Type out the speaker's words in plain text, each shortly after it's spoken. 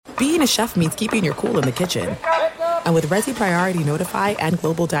Being a chef means keeping your cool in the kitchen. And with Resi Priority Notify and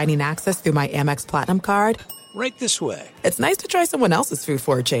Global Dining Access through my Amex Platinum card, right this way. It's nice to try someone else's food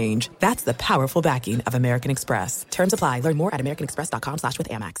for a change. That's the powerful backing of American Express. Terms apply. Learn more at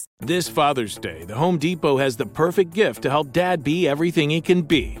americanexpress.com/withAmex. This Father's Day, the Home Depot has the perfect gift to help Dad be everything he can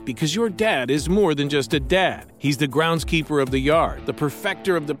be. Because your dad is more than just a dad. He's the groundskeeper of the yard, the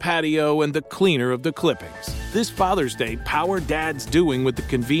perfecter of the patio, and the cleaner of the clippings. This Father's Day, power Dad's doing with the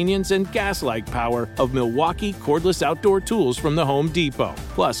convenience and gas-like power of Milwaukee cordless outdoor tools from the Home Depot.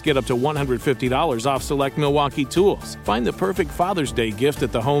 Plus, get up to $150 off select Milwaukee tools. Find the perfect Father's Day gift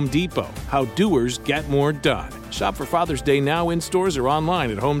at the Home Depot. How doers get more done. Shop for Father's Day now in stores or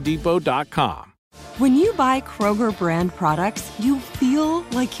online at homedepot.com. When you buy Kroger brand products, you feel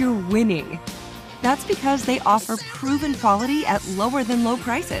like you're winning. That's because they offer proven quality at lower than low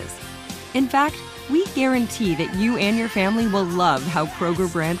prices. In fact, we guarantee that you and your family will love how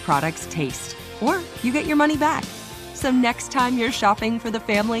Kroger brand products taste, or you get your money back. So next time you're shopping for the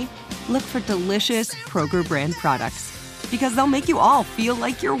family, look for delicious Kroger brand products, because they'll make you all feel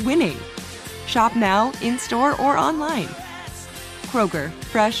like you're winning. Shop now, in-store, or online. Kroger,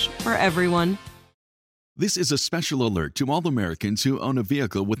 fresh for everyone. This is a special alert to all Americans who own a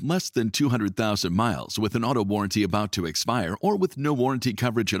vehicle with less than 200,000 miles with an auto warranty about to expire or with no warranty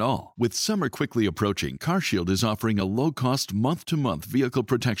coverage at all. With summer quickly approaching, CarShield is offering a low-cost month-to-month vehicle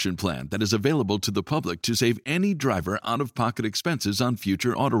protection plan that is available to the public to save any driver out-of-pocket expenses on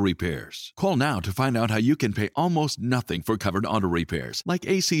future auto repairs. Call now to find out how you can pay almost nothing for covered auto repairs, like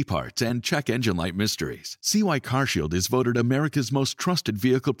AC parts and check engine light mysteries. See why CarShield is voted America's most trusted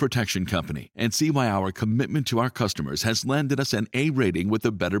vehicle protection company, and see why our commitment to our customers has landed us an A rating with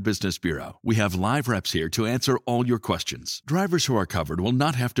the Better Business Bureau. We have live reps here to answer all your questions. Drivers who are covered will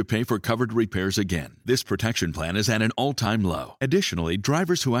not have to pay for covered repairs again. This protection plan is at an all-time low. Additionally,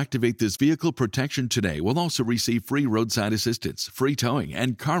 drivers who activate this vehicle protection today will also receive free roadside assistance, free towing,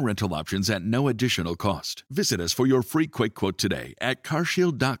 and car rental options at no additional cost. Visit us for your free quick quote today at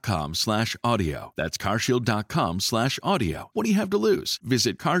carshield.com/audio. That's carshield.com/audio. What do you have to lose?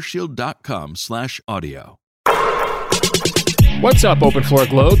 Visit carshield.com/audio. What's up, Open Floor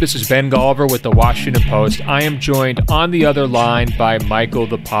Globe? This is Ben Golliver with the Washington Post. I am joined on the other line by Michael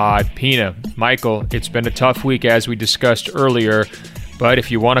the Pod Pina. Michael, it's been a tough week as we discussed earlier, but if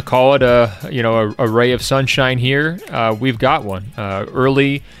you want to call it a ray of sunshine here, we've got one.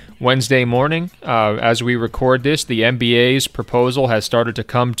 Early Wednesday morning, as we record this, the NBA's proposal has started to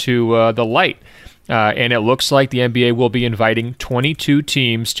come to the light. And it looks like the NBA will be inviting 22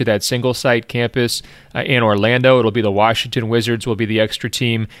 teams to that single-site campus in Orlando. It'll be the Washington Wizards will be the extra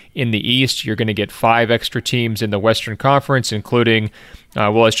team in the East. You're going to get 5 extra teams in the Western Conference, including,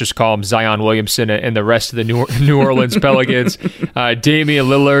 let's just call them Zion Williamson and the rest of the New Orleans Pelicans, Damian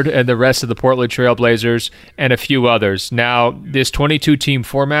Lillard and the rest of the Portland Trail Blazers, and a few others. Now, this 22-team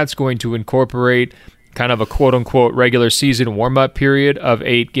format's going to incorporate kind of a quote-unquote regular season warm-up period of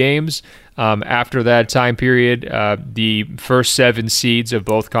 8 games. After that time period, the first 7 seeds of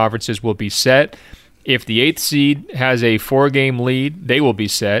both conferences will be set. If the 8th seed has a 4-game lead, they will be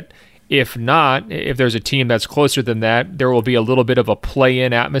set. If not, if there's a team that's closer than that, there will be a little bit of a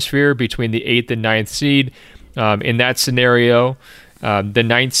play-in atmosphere between the 8th and 9th seed. In that scenario, the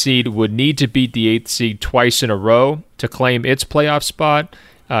 9th seed would need to beat the 8th seed twice in a row to claim its playoff spot.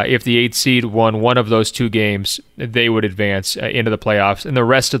 If the 8th seed won one of those 2 games, they would advance into the playoffs, and the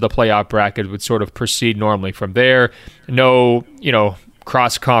rest of the playoff bracket would sort of proceed normally from there. No,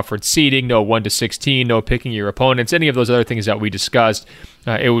 cross-conference seeding, no 1-16, no picking your opponents, any of those other things that we discussed.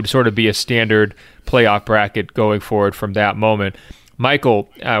 It would sort of be a standard playoff bracket going forward from that moment. Michael,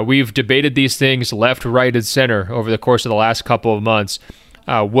 we've debated these things left, right, and center over the course of the last couple of months.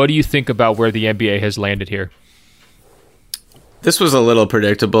 What do you think about where the NBA has landed here? This was a little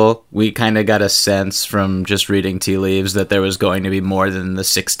predictable. We kind of got a sense from just reading tea leaves that there was going to be more than the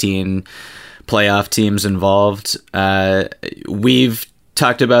 16 playoff teams involved. We've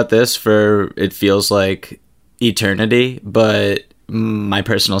talked about this for, it feels like, eternity, but my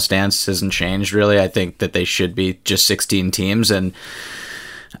personal stance hasn't changed, really. I think that they should be just 16 teams, and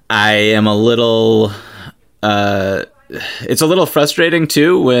I am a little... it's a little frustrating,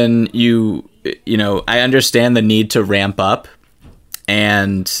 too, when I understand the need to ramp up.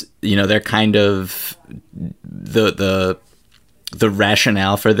 And, they're kind of the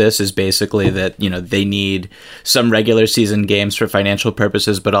rationale for this is basically that, they need some regular season games for financial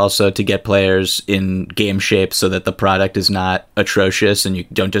purposes, but also to get players in game shape so that the product is not atrocious and you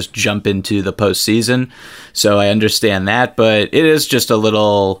don't just jump into the postseason. So I understand that, but it is just a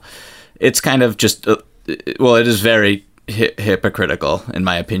little, it's kind of just, it is very hypocritical, in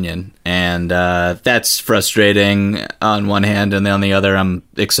my opinion. And that's frustrating on one hand, and on the other, I'm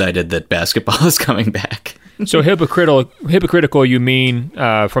excited that basketball is coming back. So hypocritical, you mean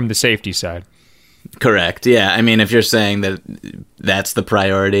from the safety side? Correct. Yeah. I mean, if you're saying that that's the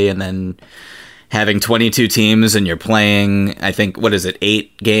priority, and then having 22 teams and you're playing, I think,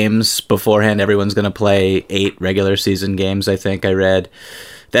 8 games beforehand? Everyone's going to play 8 regular season games, I think I read.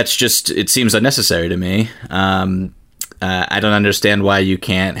 That's just, it seems unnecessary to me. I don't understand why you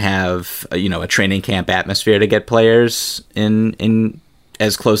can't have, a training camp atmosphere to get players in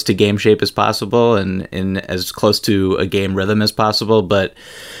as close to game shape as possible and in as close to a game rhythm as possible. But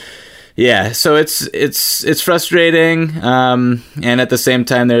yeah, so it's frustrating, and at the same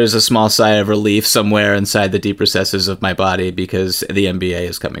time, there's a small sigh of relief somewhere inside the deep recesses of my body because the NBA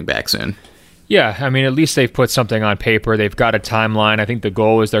is coming back soon. Yeah, I mean, at least they've put something on paper. They've got a timeline. I think the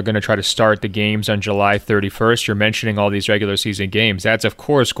goal is they're going to try to start the games on July 31st. You're mentioning all these regular season games. That's, of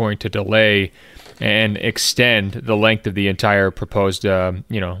course, going to delay and extend the length of the entire proposed,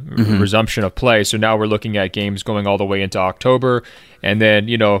 resumption of play. So now we're looking at games going all the way into October. And then,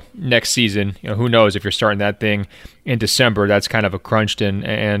 next season, who knows if you're starting that thing in December, that's kind of a crunched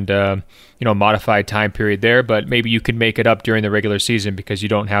and modified time period there. But maybe you could make it up during the regular season because you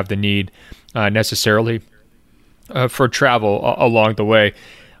don't have the need necessarily for travel along the way.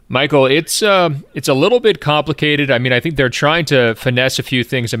 Michael, it's a little bit complicated. I mean, I think they're trying to finesse a few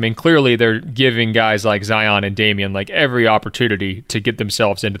things. I mean, clearly they're giving guys like Zion and Damian like every opportunity to get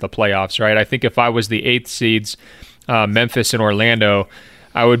themselves into the playoffs, right? I think if I was the 8th seeds, Memphis and Orlando,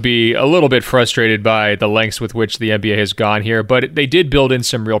 I would be a little bit frustrated by the lengths with which the NBA has gone here, but they did build in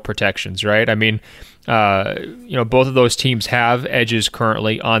some real protections, right? I mean, both of those teams have edges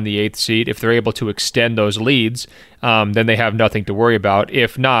currently on the 8th seed. If they're able to extend those leads, then they have nothing to worry about.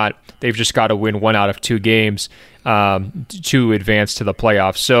 If not, they've just got to win 1 out of 2 games to advance to the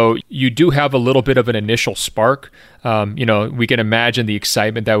playoffs. So you do have a little bit of an initial spark. We can imagine the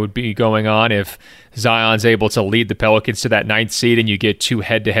excitement that would be going on if Zion's able to lead the Pelicans to that 9th seed and you get 2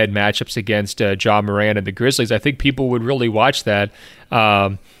 head-to-head matchups against Ja Morant and the Grizzlies. I think people would really watch that.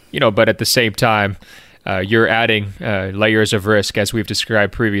 But at the same time, you're adding layers of risk as we've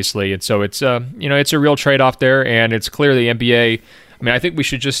described previously. And so it's a real trade-off there, and it's clear the NBA, I mean, I think we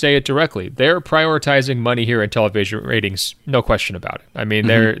should just say it directly. They're prioritizing money here in television ratings, no question about it. I mean,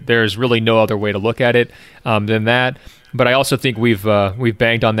 there's really no other way to look at it than that. But I also think we've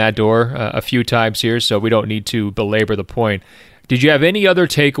banged on that door a few times here, so we don't need to belabor the point. Did you have any other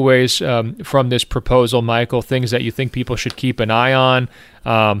takeaways from this proposal, Michael? Things that you think people should keep an eye on?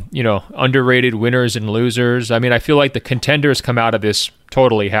 Underrated winners and losers. I mean, I feel like the contenders come out of this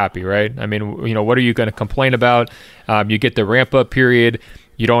totally happy, right? I mean, what are you going to complain about? You get the ramp-up period.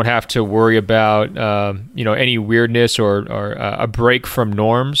 You don't have to worry about any weirdness or a break from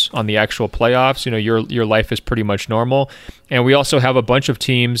norms on the actual playoffs. Your life is pretty much normal. And we also have a bunch of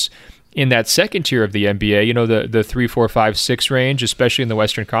teams in that second tier of the NBA, the 3, 4, 5, 6 range, especially in the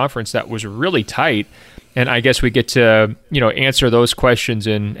Western Conference, that was really tight. And I guess we get to, answer those questions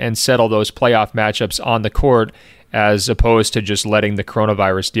and settle those playoff matchups on the court as opposed to just letting the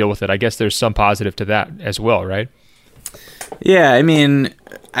coronavirus deal with it. I guess there's some positive to that as well, right? Yeah, I mean,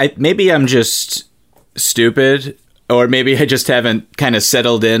 maybe I'm just stupid, or maybe I just haven't kind of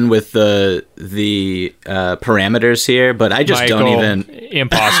settled in with the parameters here, but I just don't even...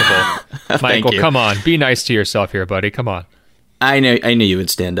 Impossible. Michael, come on. Be nice to yourself here, buddy. Come on. I knew you would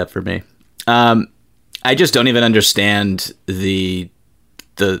stand up for me. I just don't even understand the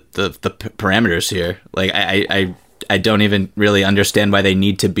parameters here. Like, I don't even really understand why they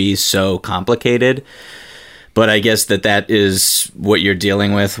need to be so complicated. But I guess that is what you're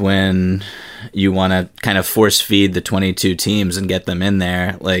dealing with when you want to kind of force feed the 22 teams and get them in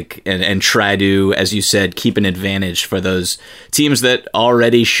there, like, and try to, as you said, keep an advantage for those teams that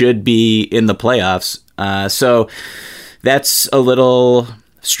already should be in the playoffs. So that's a little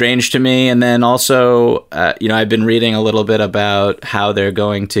strange to me. And then also, I've been reading a little bit about how they're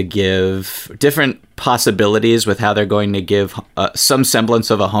going to give different possibilities with how they're going to give some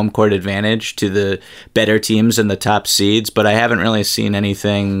semblance of a home court advantage to the better teams in the top seeds. But I haven't really seen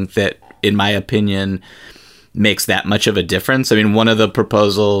anything that, in my opinion, makes that much of a difference. I mean, one of the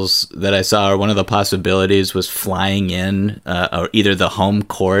proposals that I saw, or one of the possibilities, was flying in or either the home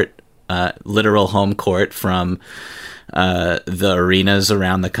court, literal home court from the arenas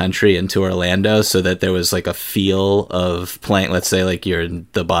around the country into Orlando, so that there was like a feel of playing, let's say like you're in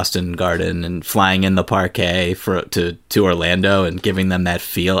the Boston Garden and flying in the parquet to Orlando and giving them that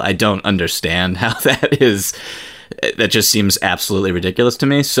feel. I don't understand how that is. That just seems absolutely ridiculous to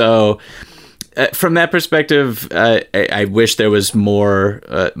me. So from that perspective, I wish there was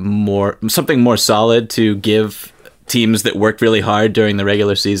something more solid to give teams that worked really hard during the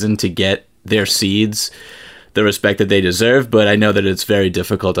regular season to get their seeds the respect that they deserve. But I know that it's very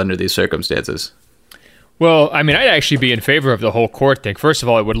difficult under these circumstances. Well, I mean, I'd actually be in favor of the whole court thing. First of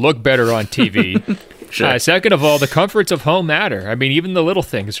all, it would look better on TV. Sure. Second of all, the comforts of home matter. I mean, even the little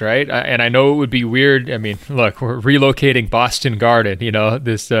things, right? And I know it would be weird. I mean, look, we're relocating Boston Garden,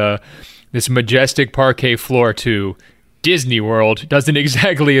 this majestic parquet floor to Disney World. Doesn't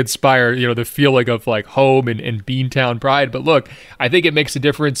exactly inspire, the feeling of like home and Beantown pride. But look, I think it makes a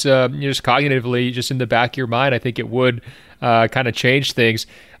difference just cognitively, just in the back of your mind. I think it would kind of change things.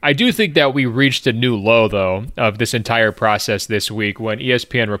 I do think that we reached a new low, though, of this entire process this week when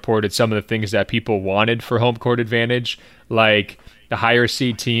ESPN reported some of the things that people wanted for home court advantage, like the higher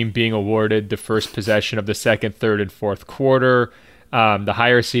seed team being awarded the first possession of the second, third, and fourth quarter, the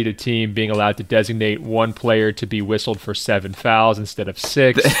higher seeded team being allowed to designate one player to be whistled for 7 fouls instead of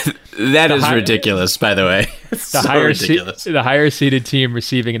 6. That is ridiculous, by the way. The higher seeded team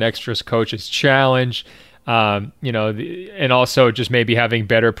receiving an extra coach's challenge. And also just maybe having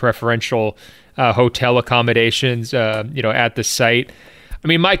better preferential hotel accommodations, at the site. I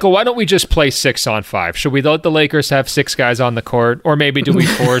mean, Michael, why don't we just play 6-on-5? Should we let the Lakers have 6 guys on the court? Or maybe do we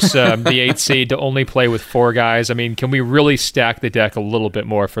force the 8th seed to only play with 4 guys? I mean, can we really stack the deck a little bit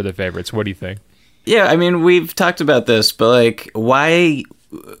more for the favorites? What do you think? Yeah, I mean, we've talked about this, but like, why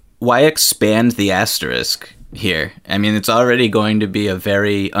expand the asterisk here? I mean, it's already going to be a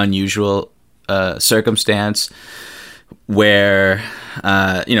very unusual circumstance where,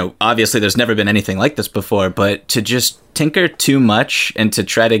 obviously there's never been anything like this before, but to just tinker too much and to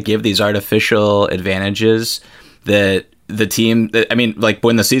try to give these artificial advantages that the team, like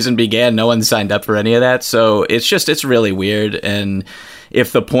when the season began, no one signed up for any of that. So it's really weird. And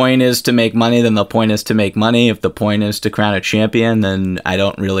if the point is to make money, then the point is to make money. If the point is to crown a champion, then I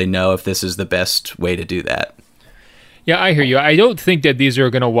don't really know if this is the best way to do that. Yeah, I hear you. I don't think that these are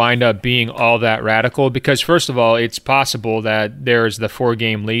going to wind up being all that radical because, first of all, it's possible that there's the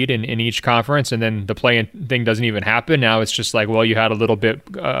 4-game lead in each conference and then the play-in thing doesn't even happen. Now it's just like, well, you had a little bit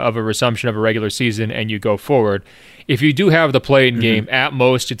of a resumption of a regular season and you go forward. If you do have the play-in game, at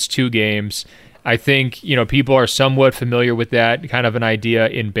most it's 2 games. I think, people are somewhat familiar with that kind of an idea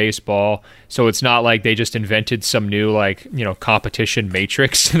in baseball. So it's not like they just invented some new, competition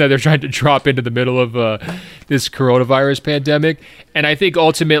matrix that they're trying to drop into the middle of this coronavirus pandemic. And I think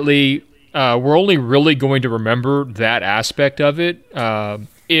ultimately we're only really going to remember that aspect of it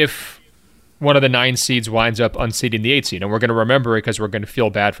if one of the 9 seeds winds up unseeding the 8 seed. And we're going to remember it because we're going to feel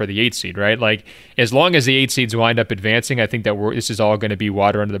bad for the 8 seed, right? Like, as long as the 8 seeds wind up advancing, I think that this is all going to be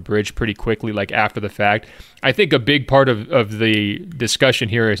water under the bridge pretty quickly, like after the fact. I think a big part of the discussion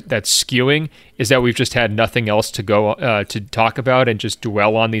here that's skewing is that we've just had nothing else to go to talk about and just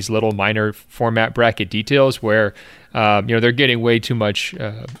dwell on these little minor format bracket details where they're getting way too much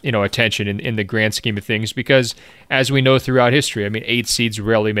attention in the grand scheme of things because, as we know throughout history, I mean, 8 seeds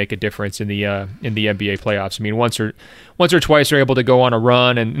rarely make a difference in the NBA playoffs. I mean, once or twice they're able to go on a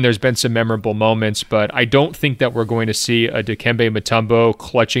run, and there's been some memorable moments, but I don't think that we're going to see a Dikembe Mutombo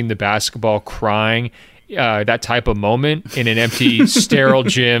clutching the basketball, crying. That type of moment in an empty, sterile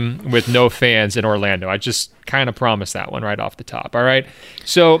gym with no fans in Orlando. I just kind of promise that one right off the top. All right.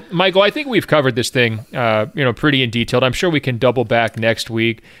 So, Michael, I think we've covered this thing, pretty in detail. I'm sure we can double back next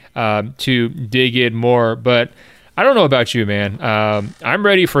week to dig in more. But I don't know about you, man. I'm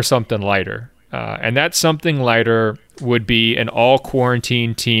ready for something lighter. And that something lighter would be an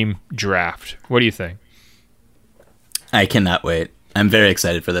all-quarantine team draft. What do you think? I cannot wait. I'm very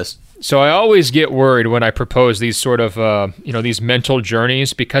excited for this. So I always get worried when I propose these sort of, these mental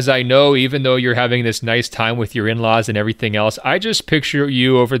journeys because I know even though you're having this nice time with your in-laws and everything else, I just picture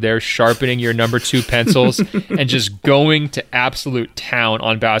you over there sharpening your number 2 pencils and just going to absolute town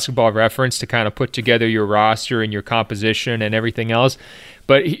on Basketball Reference to kind of put together your roster and your composition and everything else.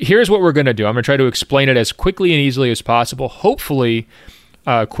 But here's what we're going to do. I'm going to try to explain it as quickly and easily as possible, hopefully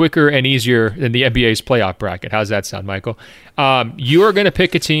quicker and easier than the NBA's playoff bracket. How's that sound, Michael? You are going to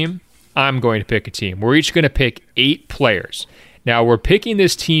pick a team. I'm going to pick a team. We're each going to pick 8 players. Now, we're picking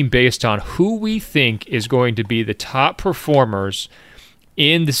this team based on who we think is going to be the top performers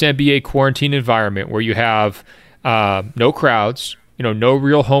in this NBA quarantine environment where you have no crowds, no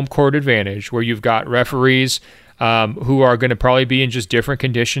real home court advantage, where you've got referees who are going to probably be in just different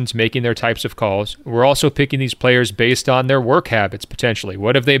conditions making their types of calls. We're also picking these players based on their work habits, potentially.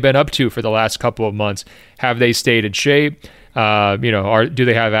 What have they been up to for the last couple of months? Have they stayed in shape? Do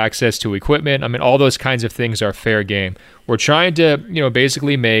they have access to equipment? I mean, all those kinds of things are fair game. We're trying to,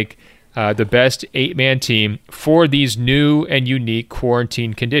 basically make the best 8-man team for these new and unique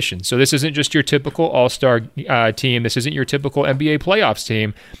quarantine conditions. So this isn't just your typical all-star team. This isn't your typical NBA playoffs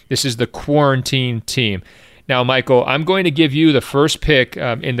team. This is the quarantine team. Now, Michael, I'm going to give you the first pick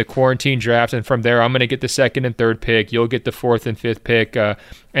in the quarantine draft, and from there, I'm going to get the second and third pick. You'll get the fourth and fifth pick,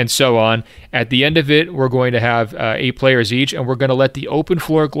 and so on. At the end of it, we're going to have 8 players each, and we're going to let the Open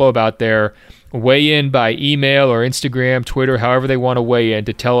Floor Globe out there weigh in by email or Instagram, Twitter, however they want to weigh in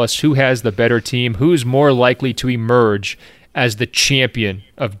to tell us who has the better team, who's more likely to emerge as the champion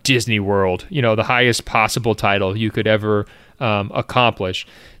of Disney World, the highest possible title you could ever accomplish.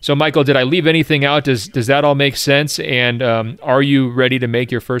 So, Michael, did I leave anything out? Does that all make sense? And are you ready to make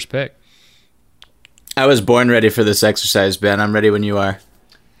your first pick? I was born ready for this exercise, Ben. I'm ready when you are.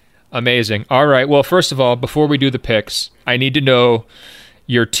 Amazing. All right. Well, first of all, before we do the picks, I need to know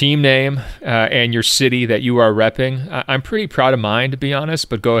your team name and your city that you are repping. I'm pretty proud of mine, to be honest,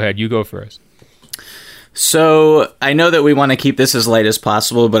 but go ahead. You go first. So I know that we want to keep this as light as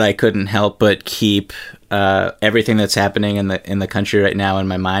possible, but I couldn't help but keep everything that's happening in the country right now in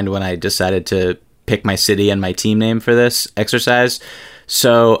my mind when I decided to pick my city and my team name for this exercise.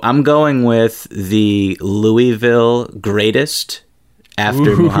 So I'm going with the Louisville Greatest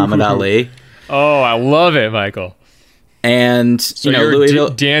after Muhammad Ali. Oh, I love it, Michael. And so you're Louisville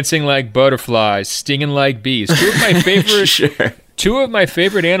dancing like butterflies, stinging like bees. Two of my favorite, sure. Two of my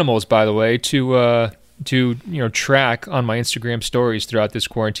favorite animals, by the way, to track on my Instagram stories throughout this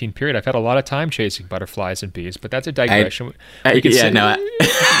quarantine period. I've had a lot of time chasing butterflies and bees, but that's a digression.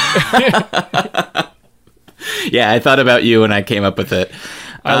 Yeah, I thought about you when I came up with it.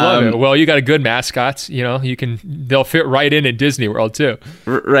 I love it. Well, you got a good mascots. They'll fit right in Disney World too.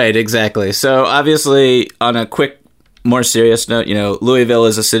 Right, exactly. So obviously, on a quick, more serious note, Louisville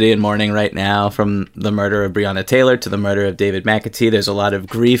is a city in mourning right now, from the murder of Breonna Taylor to the murder of David McAtee. There's a lot of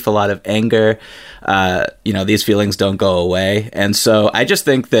grief, a lot of anger. These feelings don't go away. And so I just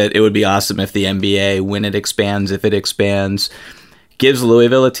think that it would be awesome if the NBA, when it expands, if it expands, gives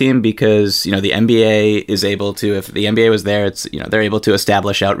Louisville a team, because, the NBA is able to, if the NBA was there, they're able to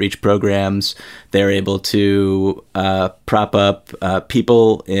establish outreach programs. They're able to prop up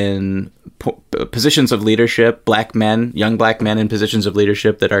people in positions of leadership, young black men in positions of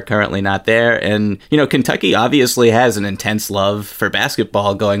leadership that are currently not there. And, Kentucky obviously has an intense love for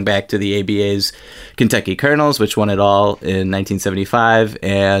basketball, going back to the ABA's Kentucky Colonels, which won it all in 1975,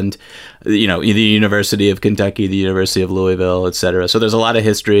 and, the University of Kentucky, the University of Louisville, etc. So there's a lot of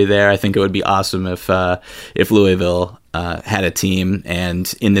history there. I think it would be awesome if Louisville had a team.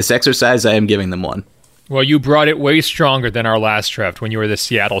 And in this exercise, I am giving them one. Well, you brought it way stronger than our last draft when you were the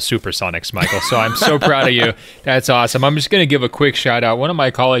Seattle Supersonics, Michael. So I'm so proud of you. That's awesome. I'm just going to give a quick shout out. One of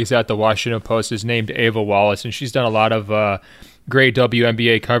my colleagues at the Washington Post is named Ava Wallace, and she's done a lot of great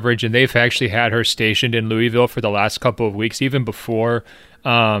WNBA coverage, and they've actually had her stationed in Louisville for the last couple of weeks, even before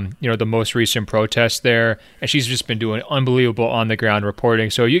the most recent protests there. And she's just been doing unbelievable on-the-ground reporting.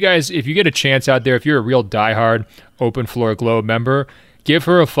 So you guys, if you get a chance out there, if you're a real diehard Open Floor Globe member, give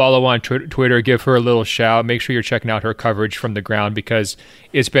her a follow on Twitter. Give her a little shout. Make sure you're checking out her coverage from the ground, because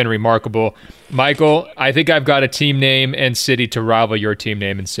it's been remarkable. Michael, I think I've got a team name and city to rival your team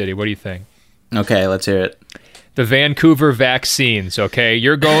name and city. What do you think? Okay, let's hear it. The Vancouver Vaccines, okay?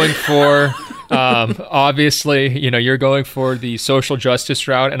 You're going for, obviously, you're going for the social justice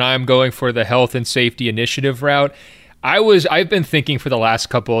route, and I'm going for the health and safety initiative route. I've been thinking for the last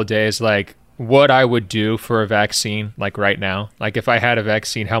couple of days, what I would do for a vaccine, right now. If I had a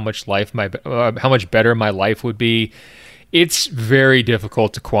vaccine, how much better my life would be. It's very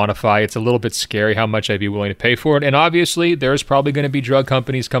difficult to quantify. It's a little bit scary how much I'd be willing to pay for it. And obviously, there's probably going to be drug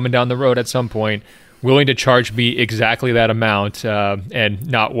companies coming down the road at some point willing to charge me exactly that amount and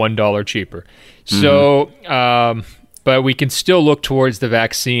not $1 cheaper. So, but we can still look towards the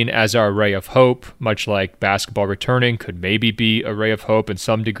vaccine as our ray of hope, much like basketball returning could maybe be a ray of hope in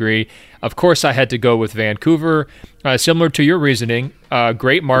some degree. Of course, I had to go with Vancouver. Similar to your reasoning,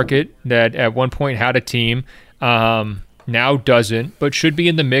 great market that at one point had a team, now doesn't, but should be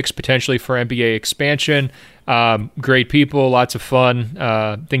in the mix potentially for NBA expansion. Great people, lots of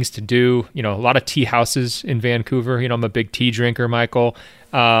fun, things to do. A lot of tea houses in Vancouver. I'm a big tea drinker, Michael.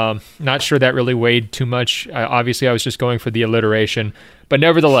 Not sure that really weighed too much. Obviously, I was just going for the alliteration. But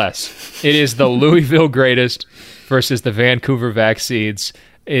nevertheless, it is the Louisville Greatest versus the Vancouver Vaccines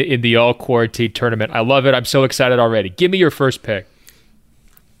in the all-quarantine tournament. I love it. I'm so excited already. Give me your first pick.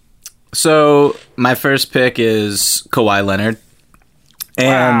 So my first pick is Kawhi Leonard.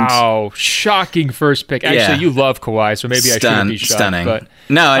 And wow, shocking first pick. Actually, you love Kawhi, so maybe I shouldn't be shocked. Stunning. But,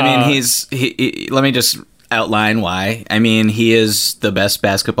 no, I mean, let me just, outline why. I mean, he is the best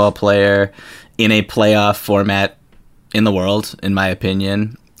basketball player in a playoff format in the world, in my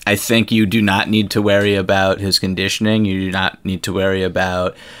opinion. I think you do not need to worry about his conditioning. You do not need to worry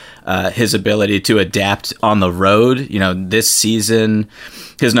about his ability to adapt on the road. This season,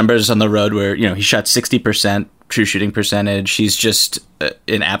 his numbers on the road were, he shot 60% true shooting percentage. He's just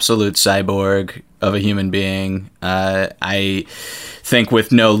an absolute cyborg of a human being. I think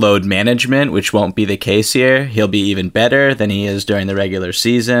with no load management, which won't be the case here, he'll be even better than he is during the regular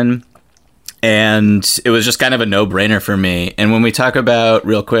season. And it was just kind of a no-brainer for me. And when we talk about,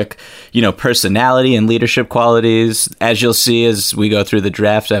 real quick, personality and leadership qualities, as you'll see as we go through the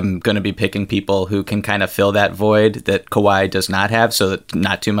draft, I'm going to be picking people who can kind of fill that void that Kawhi does not have, so that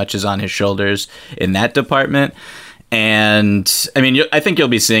not too much is on his shoulders in that department. And, I mean, I think you'll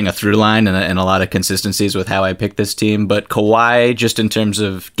be seeing a through line and a lot of consistencies with how I pick this team. But Kawhi, just in terms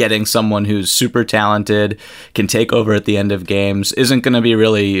of getting someone who's super talented, can take over at the end of games, isn't going to be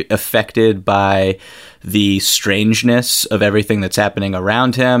really affected by the strangeness of everything that's happening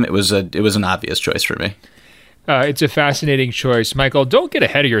around him. It was an obvious choice for me. It's a fascinating choice, Michael. Don't get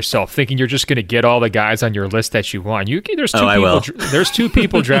ahead of yourself thinking you're just going to get all the guys on your list that you want. There's two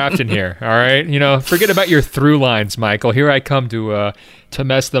people drafting here. All right, forget about your through lines, Michael. Here I come to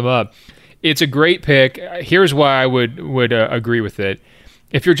mess them up. It's a great pick. Here's why I would agree with it.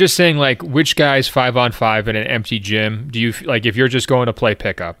 If you're just saying like which guy's 5-on-5 in an empty gym, do you like if you're just going to play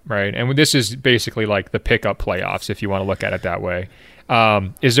pickup, right? And this is basically like the pickup playoffs, if you want to look at it that way.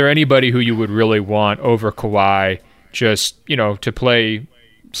 Is there anybody who you would really want over Kawhi just, to play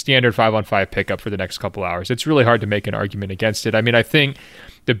standard 5-on-5 pickup for the next couple hours? It's really hard to make an argument against it. I mean, I think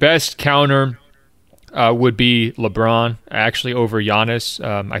the best counter would be LeBron, actually, over Giannis.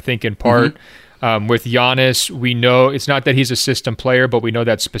 I think in part with Giannis, we know it's not that he's a system player, but we know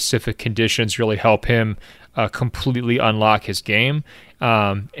that specific conditions really help him completely unlock his game.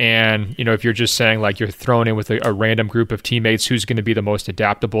 And, if you're just saying like you're thrown in with a random group of teammates, who's going to be the most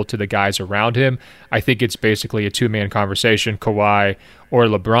adaptable to the guys around him, I think it's basically a two-man conversation, Kawhi or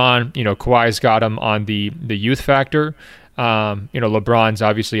LeBron. Kawhi's got him on the youth factor. LeBron's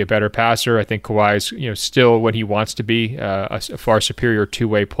obviously a better passer. I think Kawhi's, still what he wants to be, a far superior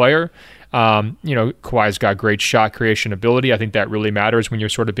two-way player. Kawhi's got great shot creation ability. I think that really matters when you're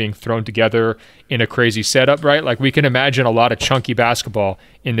sort of being thrown together in a crazy setup, right? Like we can imagine a lot of chunky basketball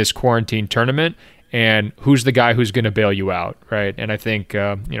in this quarantine tournament, and who's the guy who's going to bail you out, right? And I think,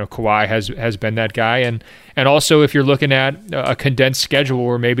 Kawhi has been that guy. And also if you're looking at a condensed schedule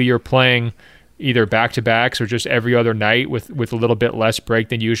where maybe you're playing either back-to-backs or just every other night with a little bit less break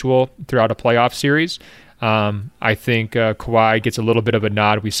than usual throughout a playoff series, I think Kawhi gets a little bit of a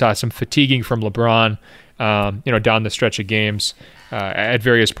nod. We saw some fatiguing from LeBron, down the stretch of games at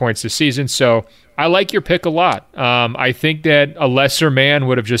various points this season. So I like your pick a lot. I think that a lesser man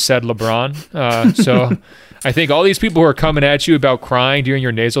would have just said LeBron. So I think all these people who are coming at you about crying during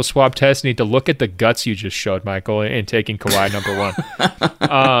your nasal swab test need to look at the guts you just showed, Michael, in taking Kawhi number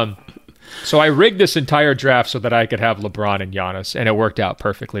 1. So I rigged this entire draft so that I could have LeBron and Giannis, and it worked out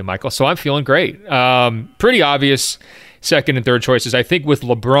perfectly, Michael. So I'm feeling great. Pretty obvious second and third choices. I think with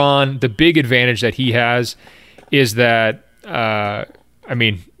LeBron, the big advantage that he has is that,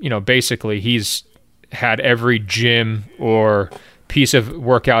 basically he's had every gym or piece of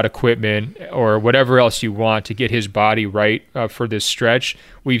workout equipment or whatever else you want to get his body right for this stretch.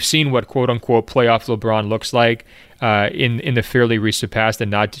 We've seen what quote-unquote playoff LeBron looks like in the fairly recent past and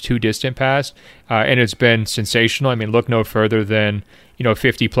not too distant past, and it's been sensational. I mean, look no further than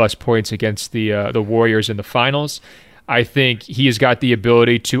 50-plus points against the Warriors in the finals. I think he has got the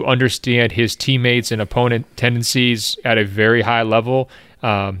ability to understand his teammates and opponent tendencies at a very high level.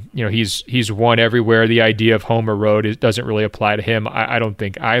 He's won everywhere. The idea of home or road doesn't really apply to him, I don't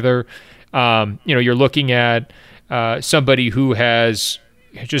think either. You're looking at somebody who has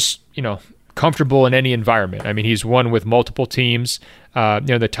just, comfortable in any environment. I mean, he's won with multiple teams,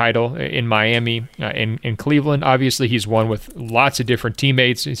 the title in Miami, in Cleveland. Obviously, he's won with lots of different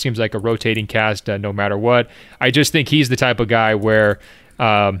teammates. It seems like a rotating cast no matter what. I just think he's the type of guy where,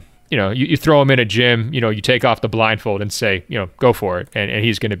 you throw him in a gym, you take off the blindfold and say, go for it. And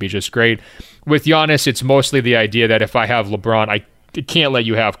he's going to be just great. With Giannis, it's mostly the idea that if I have LeBron, I can't let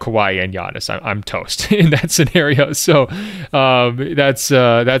you have Kawhi and Giannis. I'm toast in that scenario. So that's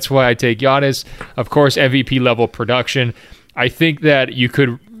why I take Giannis. Of course, MVP level production. I think that you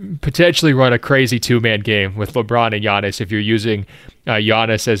could potentially run a crazy two-man game with LeBron and Giannis if you're using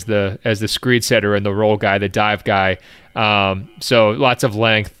Giannis as the screen setter and the roll guy, the dive guy. So lots of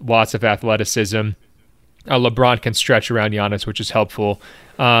length, lots of athleticism. LeBron can stretch around Giannis, which is helpful.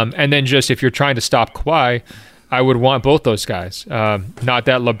 And then just if you're trying to stop Kawhi, I would want both those guys. Not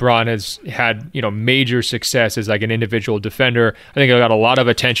that LeBron has had major success as like an individual defender. I think I got a lot of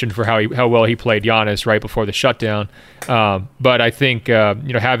attention for how well he played Giannis right before the shutdown. But I think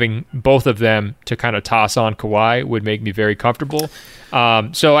having both of them to kind of toss on Kawhi would make me very comfortable.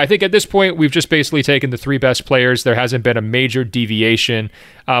 So I think at this point we've just basically taken the three best players. There hasn't been a major deviation.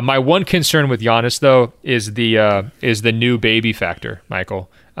 My one concern with Giannis though is the new baby factor,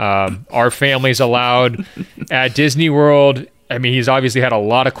 Michael. Our family's allowed at Disney World. I mean, he's obviously had a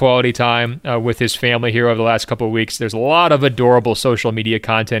lot of quality time with his family here over the last couple of weeks. There's a lot of adorable social media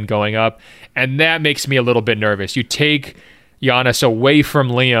content going up, and that makes me a little bit nervous. You take Giannis away from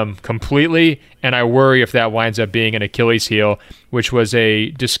Liam completely, and I worry if that winds up being an Achilles heel, which was a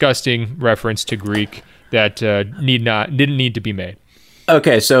disgusting reference to Greek that didn't need to be made.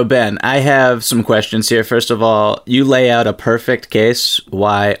 Okay, so Ben, I have some questions here. First of all, you lay out a perfect case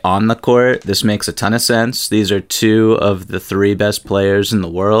why on the court this makes a ton of sense. These are two of the three best players in the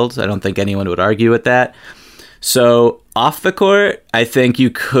world. I don't think anyone would argue with that. So off the court, I think you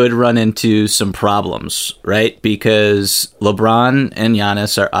could run into some problems, right? Because LeBron and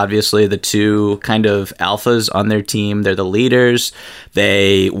Giannis are obviously the two kind of alphas on their team. They're the leaders.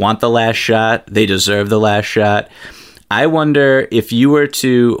 They want the last shot. They deserve the last shot. I wonder if you were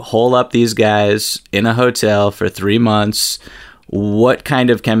to hole up these guys in a hotel for 3 months, what kind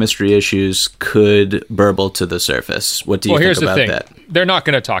of chemistry issues could burble to the surface? What do you think about that? They're not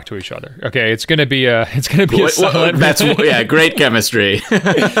going to talk to each other. Okay, it's going to be a silent. Great chemistry.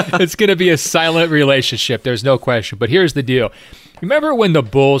 It's going to be a silent relationship. There's no question. But here's the deal. Remember when the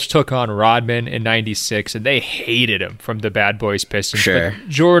Bulls took on Rodman in '96 and they hated him from the Bad Boys Pistons? Sure. But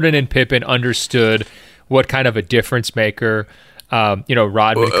Jordan and Pippen understood what kind of a difference maker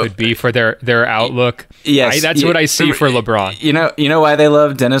Rodman could be for their outlook. Yes, that's what I see for LeBron. You know why they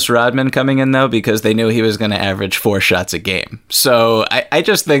love Dennis Rodman coming in though? Because they knew he was going to average 4 shots a game. So I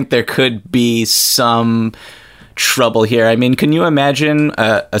just think there could be some trouble here. I mean, can you imagine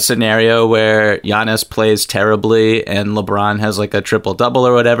a scenario where Giannis plays terribly and LeBron has like a triple-double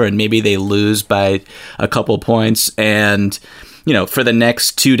or whatever, and maybe they lose by a couple points, and for the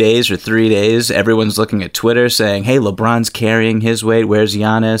next 2 days or 3 days, everyone's looking at Twitter saying, hey, LeBron's carrying his weight. Where's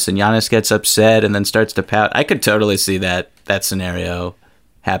Giannis? And Giannis gets upset and then starts to pout. I could totally see that scenario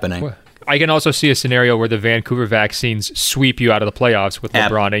happening. Well, I can also see a scenario where the Vancouver vaccines sweep you out of the playoffs with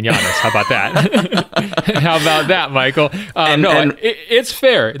LeBron and Giannis. How about that? How about that, Michael? It's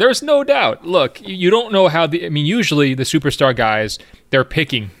fair. There's no doubt. Look, you don't know how usually the superstar guys, they're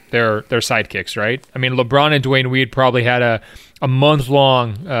picking their sidekicks, right? I mean, LeBron and Dwayne Wade probably had a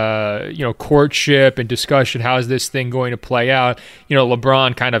month-long, courtship and discussion. How is this thing going to play out?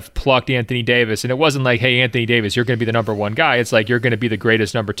 LeBron kind of plucked Anthony Davis, and it wasn't like, hey, Anthony Davis, you're going to be the number one guy. It's like, you're going to be the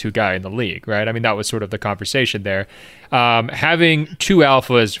greatest number 2 guy in the league, right? I mean, that was sort of the conversation there. Having 2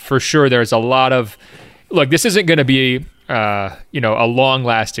 alphas, for sure, there's a lot of, look, this isn't going to be a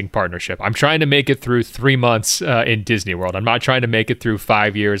long-lasting partnership. I'm trying to make it through 3 months in Disney World. I'm not trying to make it through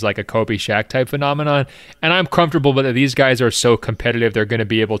 5 years like a Kobe Shaq type phenomenon. And I'm comfortable that these guys are so competitive, they're going to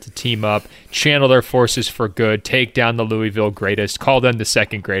be able to team up, channel their forces for good, take down the Louisville greatest, call them the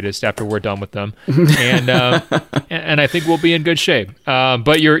second greatest after we're done with them. And I think we'll be in good shape.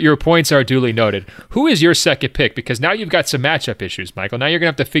 But your points are duly noted. Who is your second pick? Because now you've got some matchup issues, Michael. Now you're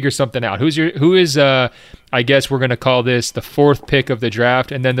going to have to figure something out. Who is I guess we're going to call this the 4th pick of the draft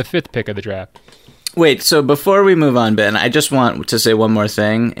and then the 5th pick of the draft. Wait, so before we move on, Ben, I just want to say one more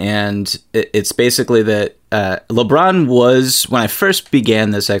thing, and it's basically that LeBron was, when I first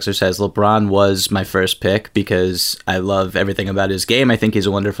began this exercise, LeBron was my first pick because I love everything about his game. I think he's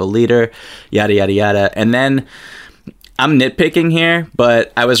a wonderful leader, yada, yada, yada. And then I'm nitpicking here,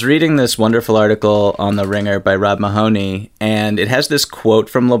 but I was reading this wonderful article on The Ringer by Rob Mahoney, and it has this quote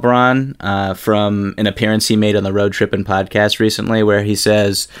from LeBron from an appearance he made on the Road Trippin' podcast recently, where he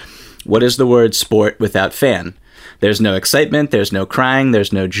says, "What is the word sport without fan? There's no excitement, there's no crying,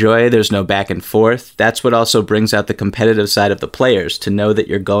 there's no joy, there's no back and forth. That's what also brings out the competitive side of the players, to know that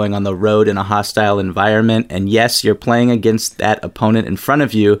you're going on the road in a hostile environment, and yes, you're playing against that opponent in front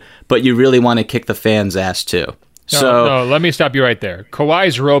of you, but you really want to kick the fans' ass too." No, let me stop you right there.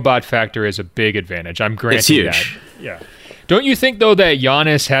 Kawhi's robot factor is a big advantage. I'm granting it's huge. That. Yeah. Don't you think, though, that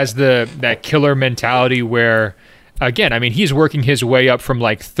Giannis has that killer mentality where, again, I mean, he's working his way up from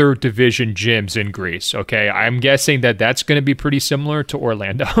like 3rd division gyms in Greece, okay? I'm guessing that's going to be pretty similar to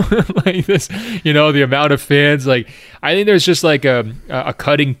Orlando. Like this, the amount of fans. Like, I think there's just like a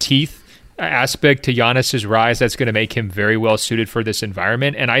cutting teeth aspect to Giannis's rise that's going to make him very well suited for this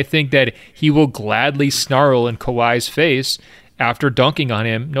environment. And I think that he will gladly snarl in Kawhi's face after dunking on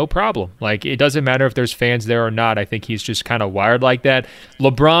him, no problem. Like, it doesn't matter if there's fans there or not. I think he's just kind of wired like that.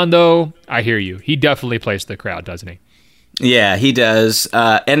 LeBron, though, I hear you. He definitely plays the crowd, doesn't he? Yeah, he does.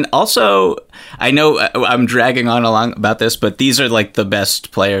 And also, I know I'm dragging on along about this, but these are like the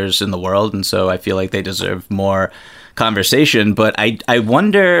best players in the world, and so I feel like they deserve more conversation. But I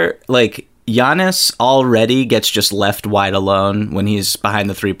wonder, like, Giannis already gets just left wide alone when he's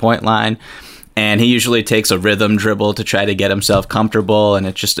behind the 3-point line. And he usually takes a rhythm dribble to try to get himself comfortable, and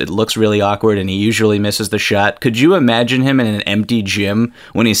it looks really awkward, and he usually misses the shot. Could you imagine him in an empty gym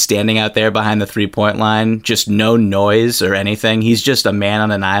when he's standing out there behind the 3-point line? Just no noise or anything. He's just a man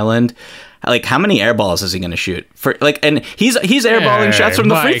on an island. Like, how many air balls is he going to shoot? And he's airballing shots from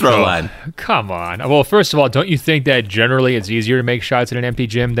the free throw line. Come on. Well, first of all, don't you think that generally it's easier to make shots in an empty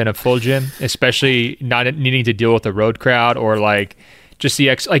gym than a full gym, especially not needing to deal with the road crowd or like just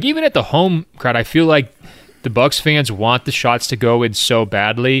like even at the home crowd? I feel like the Bucks fans want the shots to go in so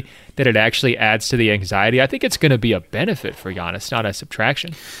badly that it actually adds to the anxiety. I think it's going to be a benefit for Giannis, not a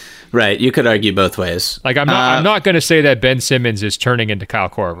subtraction. Right, you could argue both ways. Like, I'm not going to say that Ben Simmons is turning into Kyle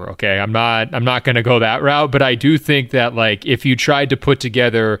Korver, okay? I'm not going to go that route, but I do think that, like, if you tried to put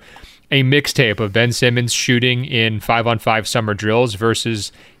together a mixtape of Ben Simmons shooting in 5-on-5 summer drills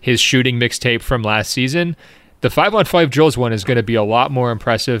versus his shooting mixtape from last season, the 5-on-5 drills one is going to be a lot more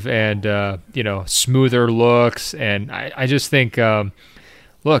impressive and smoother looks, and I just think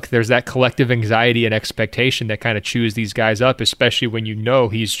look, there's that collective anxiety and expectation that kind of chews these guys up, especially when you know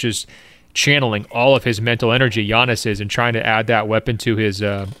he's just channeling all of his mental energy, Giannis is, and trying to add that weapon to his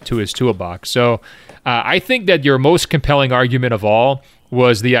toolbox. So I think that your most compelling argument of all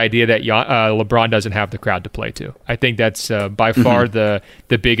was the idea that LeBron doesn't have the crowd to play to. I think that's by far the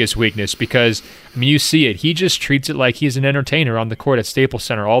biggest weakness because, I mean, you see it. He just treats it like he's an entertainer on the court at Staples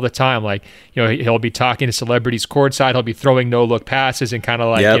Center all the time. Like, he'll be talking to celebrities courtside. He'll be throwing no-look passes and kind of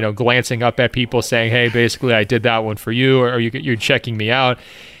like, glancing up at people saying, hey, basically, I did that one for you, or you're checking me out.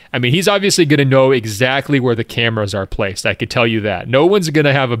 I mean, he's obviously going to know exactly where the cameras are placed. I could tell you that. No one's going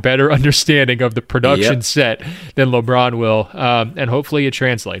to have a better understanding of the production set than LeBron will, and hopefully it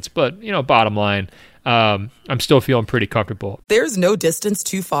translates. But, bottom line, I'm still feeling pretty comfortable. There's no distance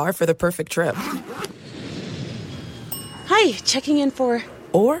too far for the perfect trip. Hi, checking in for...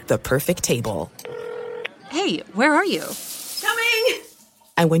 Or the perfect table. Hey, where are you? Coming!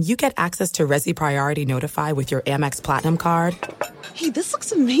 And when you get access to Resi Priority Notify with your Amex Platinum card... Hey, this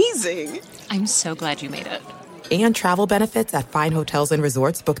looks amazing. I'm so glad you made it. And travel benefits at fine hotels and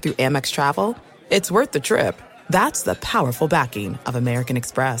resorts booked through Amex Travel, it's worth the trip. That's the powerful backing of American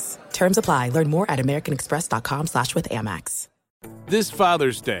Express. Terms apply. Learn more at americanexpress.com/withAmex. This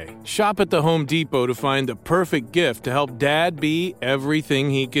Father's Day, shop at the Home Depot to find the perfect gift to help Dad be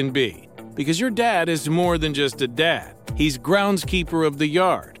everything he can be. Because your dad is more than just a dad. He's groundskeeper of the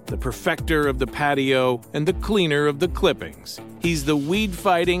yard, the perfecter of the patio, and the cleaner of the clippings. He's the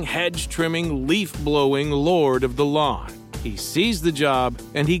weed-fighting, hedge-trimming, leaf-blowing lord of the lawn. He sees the job,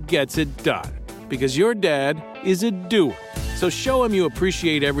 and he gets it done. Because your dad is a doer. So show him you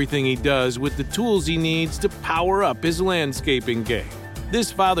appreciate everything he does with the tools he needs to power up his landscaping game.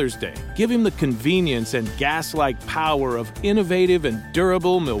 This Father's Day, give him the convenience and gas-like power of innovative and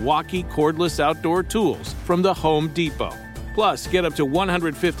durable Milwaukee cordless outdoor tools from the Home Depot. Plus, get up to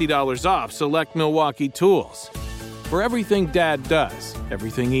 $150 off select Milwaukee tools. For everything Dad does,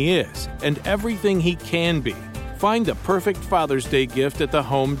 everything he is, and everything he can be, find the perfect Father's Day gift at the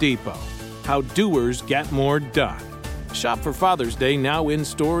Home Depot. How doers get more done. Shop for Father's Day now in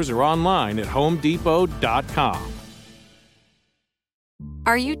stores or online at homedepot.com.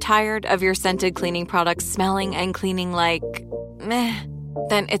 Are you tired of your scented cleaning products smelling and cleaning like meh?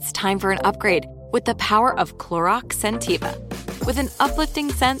 Then it's time for an upgrade with the power of Clorox Scentiva. With an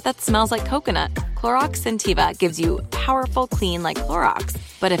uplifting scent that smells like coconut, Clorox Scentiva gives you powerful clean like Clorox,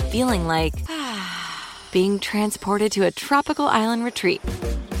 but a feeling like being transported to a tropical island retreat.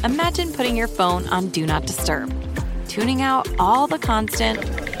 Imagine putting your phone on Do Not Disturb, tuning out all the constant...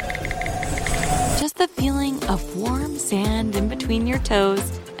 Just the feeling of warm sand in between your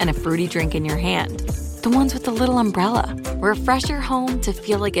toes and a fruity drink in your hand. The ones with the little umbrella. Refresh your home to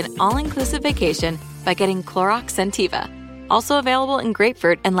feel like an all-inclusive vacation by getting Clorox Scentiva. Also available in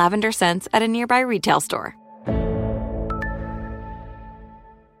grapefruit and lavender scents at a nearby retail store.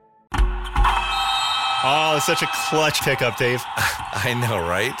 Oh, it's such a clutch pickup, Dave. I know,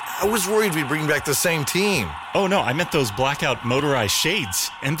 right? I was worried we'd bring back the same team. Oh, no, I meant those blackout motorized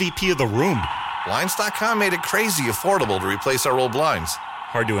shades. MVP of the room. Blinds.com made it crazy affordable to replace our old blinds.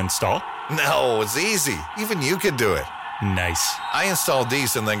 Hard to install? No, it's easy. Even you could do it. Nice. I installed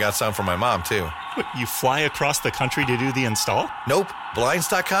these and then got some for my mom, too. What, you fly across the country to do the install? Nope.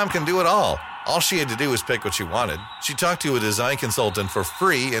 Blinds.com can do it all. All she had to do was pick what she wanted. She talked to a design consultant for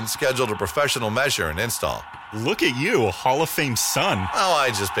free and scheduled a professional measure and install. Look at you, a Hall of Fame son. Oh, I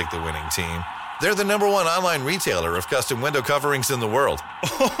just picked the winning team. They're the #1 online retailer of custom window coverings in the world.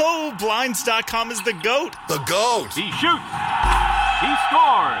 Oh, Blinds.com is the GOAT. The GOAT! He shoots. He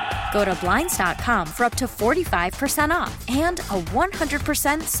scores. Go to Blinds.com for up to 45% off and a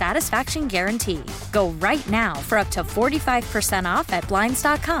 100% satisfaction guarantee. Go right now for up to 45% off at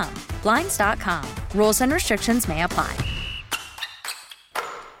Blinds.com. Blinds.com. Rules and restrictions may apply.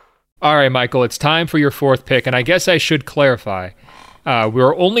 All right, Michael, it's time for your fourth pick, and I guess I should clarify.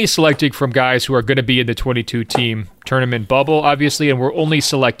 We're only selecting from guys who are going to be in the 22-team tournament bubble, obviously, and we're only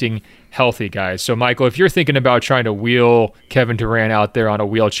selecting healthy guys. So, Michael, if you're thinking about trying to wheel Kevin Durant out there on a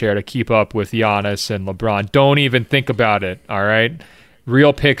wheelchair to keep up with Giannis and LeBron, don't even think about it, all right?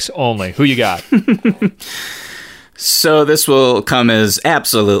 Real picks only. Who you got? So this will come as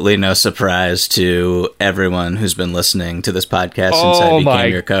absolutely no surprise to everyone who's been listening to this podcast since I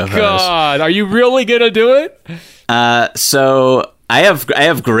became your co-host. Oh, my God. Are you really going to do it? So I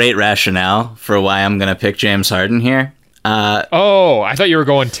have great rationale for why I'm going to pick James Harden here. I thought you were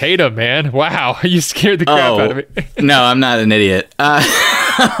going Tatum, man. Wow, you scared the crap out of me. No, I'm not an idiot.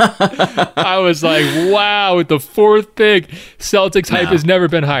 I was like, wow, with the fourth pick, Celtics hype has never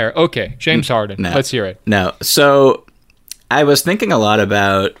been higher. Okay, James Harden. Let's hear it. No, so I was thinking a lot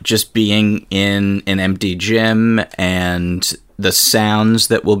about just being in an empty gym and the sounds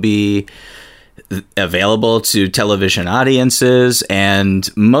that will be available to television audiences, and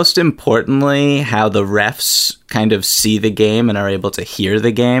most importantly, how the refs kind of see the game and are able to hear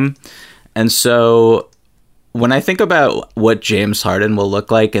the game. And so when I think about what James Harden will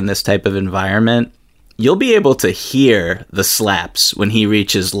look like in this type of environment, you'll be able to hear the slaps when he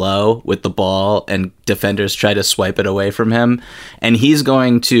reaches low with the ball and defenders try to swipe it away from him. And he's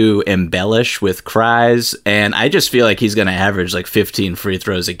going to embellish with cries. And I just feel like he's going to average like 15 free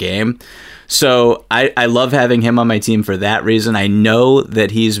throws a game. So I love having him on my team for that reason. I know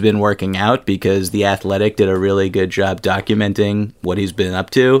that he's been working out because The Athletic did a really good job documenting what he's been up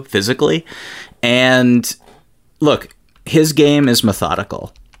to physically. And look, his game is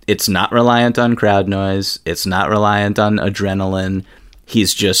methodical. It's not reliant on crowd noise. It's not reliant on adrenaline.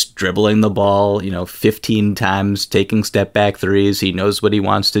 He's just dribbling the ball, 15 times, taking step back threes. He knows what he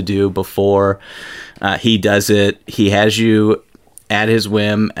wants to do before he does it. He has you at his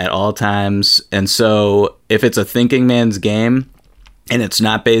whim at all times. And so if it's a thinking man's game and it's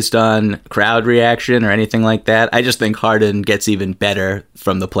not based on crowd reaction or anything like that, I just think Harden gets even better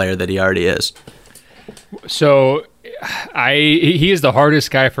from the player that he already is. So he is the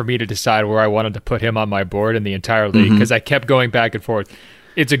hardest guy for me to decide where I wanted to put him on my board in the entire league because I kept going back and forth.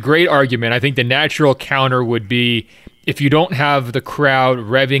 It's a great argument. I think the natural counter would be if you don't have the crowd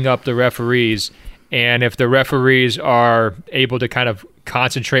revving up the referees, and if the referees are able to kind of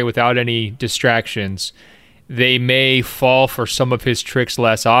concentrate without any distractions, they may fall for some of his tricks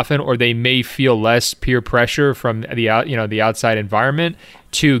less often, or they may feel less peer pressure from the outside environment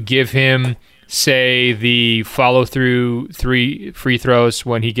to give him, say, the follow through 3 free throws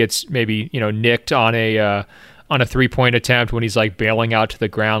when he gets maybe nicked on a 3-point attempt when he's like bailing out to the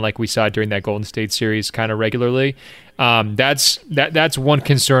ground like we saw during that Golden State series kind of regularly. That's one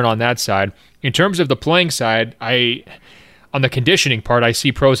concern on that side. In terms of the playing side, on the conditioning part, I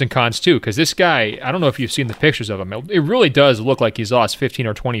see pros and cons too, because this guy, I don't know if you've seen the pictures of him. It really does look like he's lost 15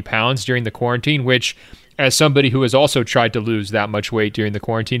 or 20 pounds during the quarantine, which, as somebody who has also tried to lose that much weight during the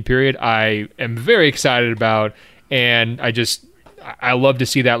quarantine period, I am very excited about, and I love to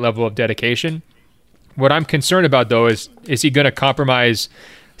see that level of dedication. What I'm concerned about, though, is he going to compromise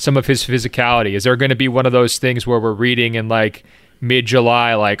some of his physicality? Is there going to be one of those things where we're reading in like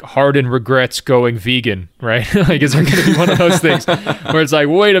mid-July, like Harden regrets going vegan, right? Like, is there going to be one of those things where it's like,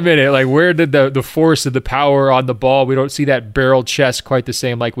 wait a minute, like where did the force of the power on the ball? We don't see that barrel chest quite the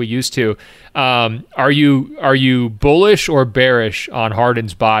same like we used to. Are you bullish or bearish on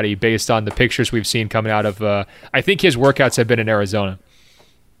Harden's body based on the pictures we've seen coming out of? I think his workouts have been in Arizona.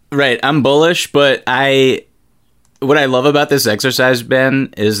 Right, I'm bullish, but what I love about this exercise,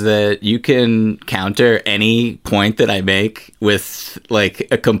 Ben, is that you can counter any point that I make with like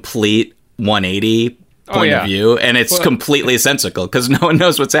a complete 180 point of view, and it's completely sensical because no one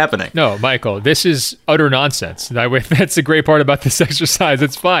knows what's happening. No, Michael, this is utter nonsense. That's the great part about this exercise.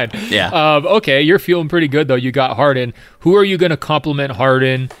 It's fine. Yeah. Okay, you're feeling pretty good though. You got Harden. Who are you going to complement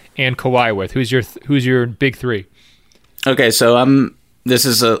Harden and Kawhi with? Who's your big three? Okay, so I'm this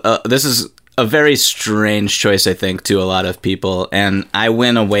is a very strange choice, I think, to a lot of people, and I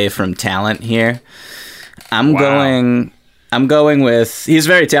went away from talent here. I'm going with, he's a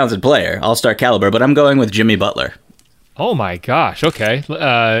very talented player, all-star caliber, but I'm going with Jimmy Butler. Oh my gosh. Okay.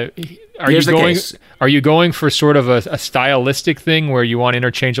 Here's the case. Are you going for sort of a stylistic thing where you want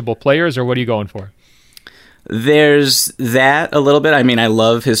interchangeable players, or what are you going for? There's that a little bit. I mean, I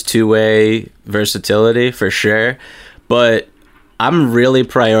love his two-way versatility for sure, but I'm really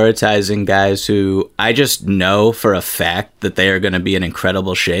prioritizing guys who I just know for a fact that they are going to be in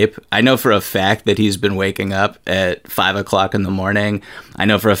incredible shape. I know for a fact that he's been waking up at 5 o'clock in the morning. I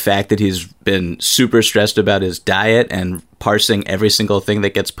know for a fact that he's been super stressed about his diet and parsing every single thing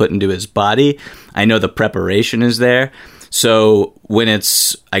that gets put into his body. I know the preparation is there. So when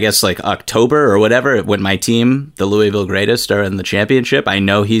it's, I guess, like October or whatever, when my team, the Louisville Greatest, are in the championship, I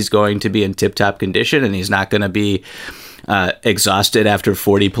know he's going to be in tip-top condition and he's not going to be exhausted after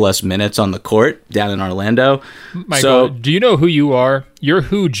 40-plus minutes on the court down in Orlando. Michael, do you know who you are? You're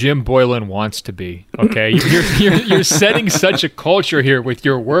who Jim Boylan wants to be, okay? You're setting such a culture here with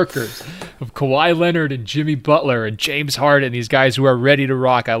your workers of Kawhi Leonard and Jimmy Butler and James Harden, these guys who are ready to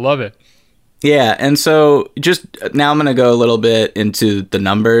rock. I love it. Yeah, and so just now I'm going to go a little bit into the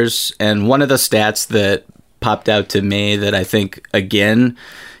numbers, and one of the stats that popped out to me that I think, again,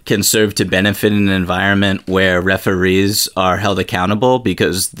 can serve to benefit in an environment where referees are held accountable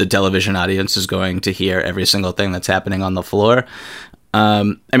because the television audience is going to hear every single thing that's happening on the floor.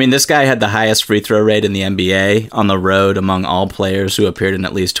 I mean, this guy had the highest free throw rate in the NBA on the road among all players who appeared in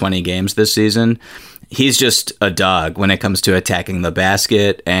at least 20 games this season. He's just a dog when it comes to attacking the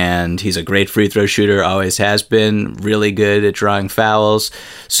basket, and he's a great free throw shooter, always has been, really good at drawing fouls.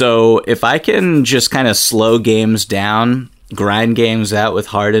 So if I can just kind of slow games down, grind games out with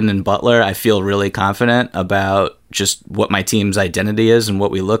Harden and Butler, I feel really confident about just what my team's identity is and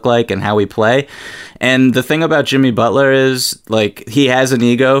what we look like and how we play. And the thing about Jimmy Butler is, like, he has an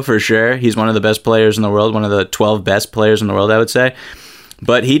ego for sure. He's one of the best players in the world, one of the 12 best players in the world, I would say.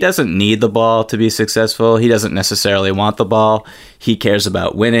 But he doesn't need the ball to be successful. He doesn't necessarily want the ball. He cares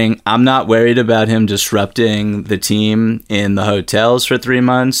about winning. I'm not worried about him disrupting the team in the hotels for 3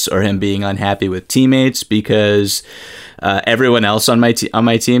 months or him being unhappy with teammates because everyone else on my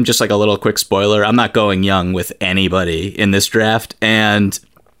team, just like a little quick spoiler, I'm not going young with anybody in this draft. And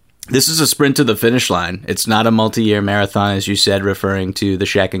this is a sprint to the finish line. It's not a multi-year marathon, as you said, referring to the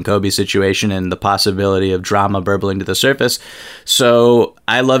Shaq and Kobe situation and the possibility of drama burbling to the surface. So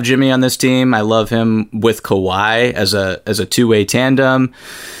I love Jimmy on this team. I love him with Kawhi as a two-way tandem.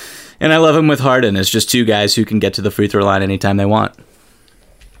 And I love him with Harden as just two guys who can get to the free throw line anytime they want.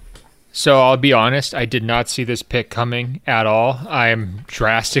 So I'll be honest, I did not see this pick coming at all. I'm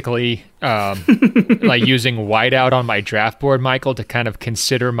drastically like using whiteout on my draft board, Michael, to kind of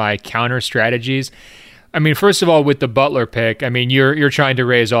consider my counter strategies. I mean, first of all, with the Butler pick, I mean, you're trying to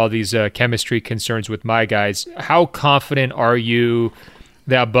raise all these chemistry concerns with my guys. How confident are you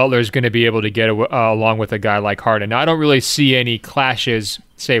that Butler's going to be able to get along with a guy like Harden? Now, I don't really see any clashes,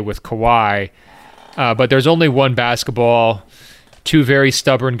 say, with Kawhi, but there's only one basketball. Two very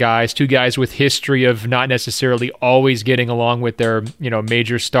stubborn guys, two guys with history of not necessarily always getting along with their,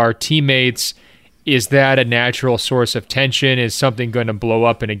 major star teammates. Is that a natural source of tension? Is something going to blow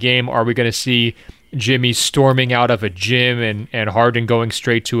up in a game? Are we going to see Jimmy storming out of a gym and Harden going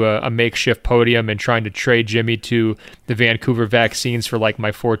straight to a makeshift podium and trying to trade Jimmy to the Vancouver Vaccines for like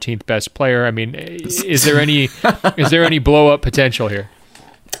my 14th best player? I mean, is there any blow up potential here?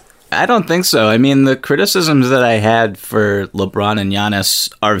 I don't think so. I mean, the criticisms that I had for LeBron and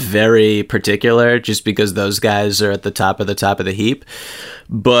Giannis are very particular just because those guys are at the top of the heap.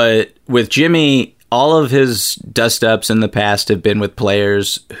 But with Jimmy, all of his dust-ups in the past have been with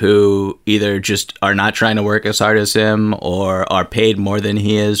players who either just are not trying to work as hard as him or are paid more than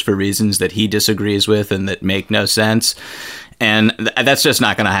he is for reasons that he disagrees with and that make no sense. And that's just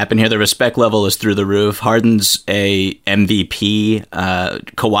not going to happen here. The respect level is through the roof. Harden's a MVP.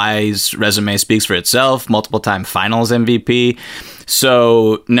 Kawhi's resume speaks for itself. Multiple-time Finals MVP.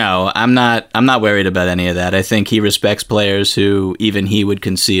 So no, I'm not worried about any of that. I think he respects players who even he would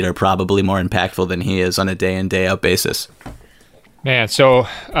concede are probably more impactful than he is on a day in, day out basis. Man, so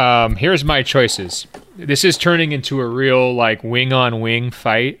here's my choices. This is turning into a real like wing on wing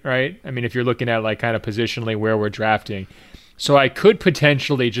fight, right? I mean, if you're looking at like kind of positionally where we're drafting. So I could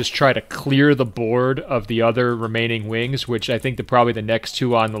potentially just try to clear the board of the other remaining wings, which I think probably the next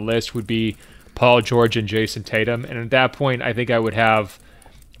two on the list would be Paul George and Jason Tatum. And at that point, I think I would have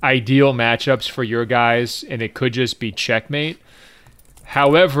ideal matchups for your guys, and it could just be checkmate.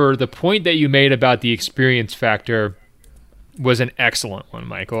 However, the point that you made about the experience factor, was an excellent one,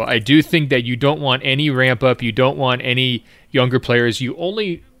 Michael. I do think that you don't want any ramp up. You don't want any younger players. You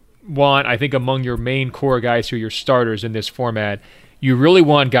only want, I think, among your main core guys who are your starters in this format, you really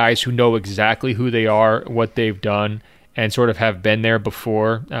want guys who know exactly who they are, what they've done, and sort of have been there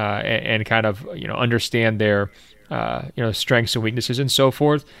before, and kind of, understand their, strengths and weaknesses and so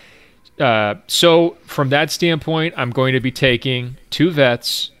forth. So from that standpoint, I'm going to be taking two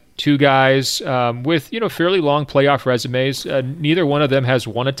vets, two guys with, fairly long playoff resumes. Neither one of them has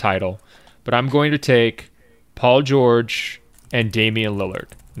won a title, but I'm going to take Paul George and Damian Lillard.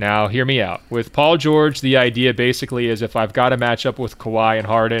 Now, hear me out. With Paul George, the idea basically is if I've got a matchup with Kawhi and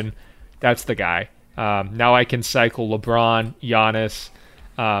Harden, that's the guy. Now I can cycle LeBron, Giannis,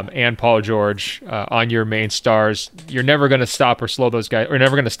 and Paul George on your main stars. You're never going to stop or slow those guys, or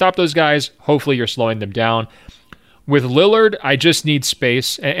never going to stop those guys. Hopefully you're slowing them down. With Lillard, I just need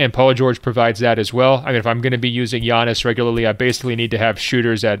space, and Paul George provides that as well. I mean, if I'm going to be using Giannis regularly, I basically need to have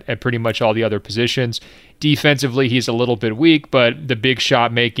shooters at pretty much all the other positions. Defensively, he's a little bit weak, but the big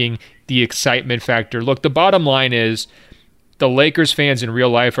shot making, the excitement factor. Look, the bottom line is the Lakers fans in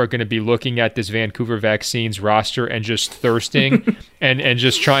real life are going to be looking at this Vancouver Vaccines roster and just thirsting and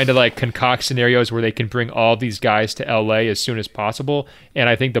just trying to concoct scenarios where they can bring all these guys to LA as soon as possible. And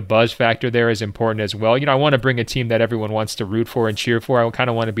I think the buzz factor there is important as well. I want to bring a team that everyone wants to root for and cheer for. I kind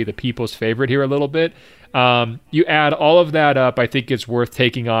of want to be the people's favorite here a little bit. You add all of that up, I think it's worth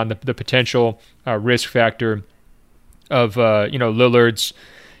taking on the potential risk factor of Lillard's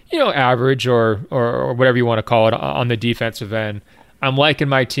average or whatever you want to call it on the defensive end. I'm liking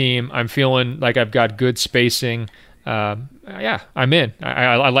my team. I'm feeling like I've got good spacing. I'm in.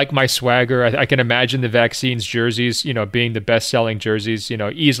 I like my swagger. I can imagine the Vaccines jerseys, being the best-selling jerseys,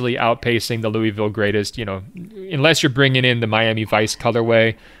 easily outpacing the Louisville Greatest, unless you're bringing in the Miami Vice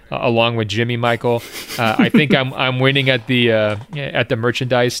colorway along with Jimmy, Michael. I think I'm winning at the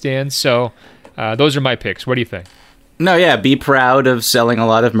merchandise stand. So those are my picks. What do you think? No, yeah, be proud of selling a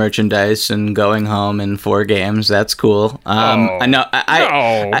lot of merchandise and going home in 4 games. That's cool. Michael,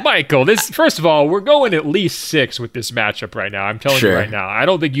 first of all, we're going at least 6 with this matchup right now. I'm telling you right now. I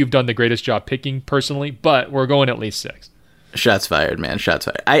don't think you've done the greatest job picking personally, but we're going at least 6. Shots fired, man. Shots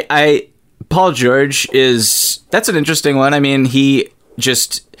fired. Paul George that's an interesting one. I mean, he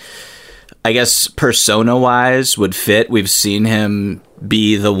just, I guess, persona-wise would fit. We've seen him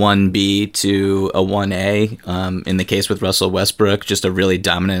be the 1B to a 1A. In the case with Russell Westbrook, just a really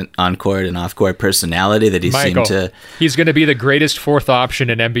dominant on-court and off-court personality that he seemed to... He's going to be the greatest 4th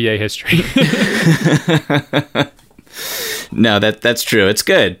option in NBA history. No, that's true. It's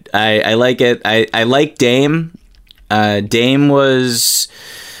good. I like it. I like Dame. Dame was...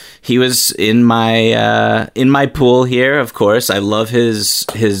 He was in my pool here, of course. I love his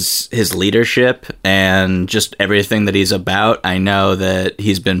leadership and just everything that he's about. I know that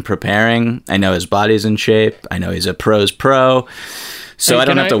he's been preparing. I know his body's in shape. I know he's a pro's pro. So I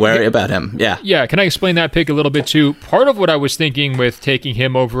don't have to worry about him. Yeah. Yeah. Can I explain that pick a little bit too? Part of what I was thinking with taking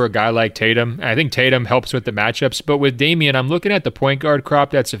him over a guy like Tatum, I think Tatum helps with the matchups. But with Damian, I'm looking at the point guard crop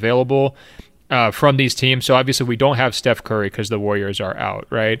that's available from these teams. So obviously we don't have Steph Curry because the Warriors are out,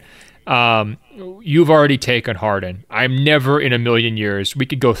 right? You've already taken Harden. I'm never in a million years, we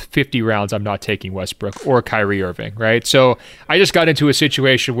could go 50 rounds, I'm not taking Westbrook or Kyrie Irving, right? So I just got into a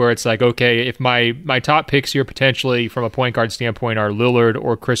situation where it's like, okay, if my top picks here potentially from a point guard standpoint are Lillard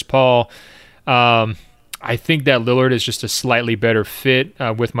or Chris Paul, I think that Lillard is just a slightly better fit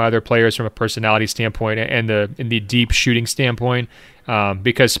with my other players from a personality standpoint and the deep shooting standpoint,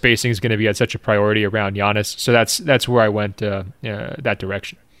 because spacing is going to be at such a priority around Giannis. So that's where I went that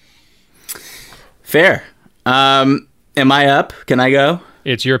direction. Fair. Am I up? Can I go?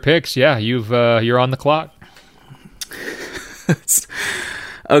 It's your picks. Yeah, you're on the clock.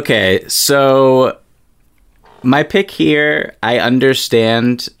 Okay, so my pick here, I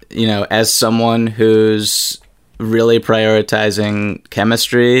understand, as someone who's really prioritizing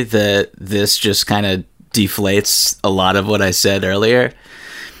chemistry, that this just kind of deflates a lot of what I said earlier.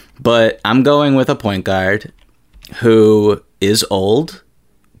 But I'm going with a point guard who is old,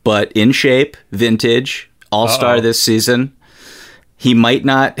 but in shape, vintage, all-star this season. He might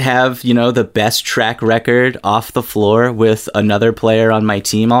not have, the best track record off the floor with another player on my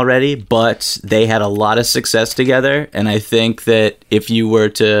team already, but they had a lot of success together. And I think that if you were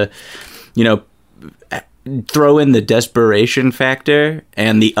to, throw in the desperation factor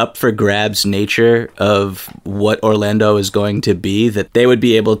and the up-for-grabs nature of what Orlando is going to be, that they would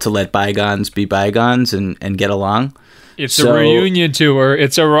be able to let bygones be bygones and get along. It's a reunion tour.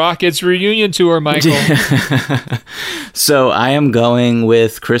 It's a Rockets reunion tour, Michael. So I am going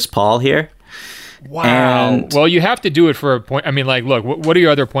with Chris Paul here. Wow. And, well, you have to do it for a point. I mean, like, look, what are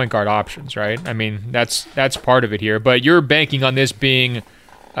your other point guard options, right? I mean, that's part of it here. But you're banking on this being,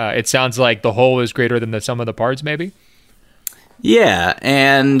 it sounds like the whole is greater than the sum of the parts, maybe? Yeah,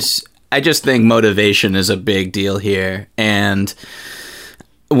 and I just think motivation is a big deal here. And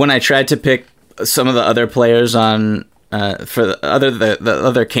when I tried to pick some of the other players on for the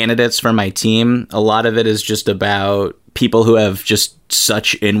other candidates for my team, a lot of it is just about people who have just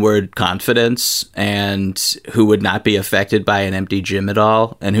such inward confidence and who would not be affected by an empty gym at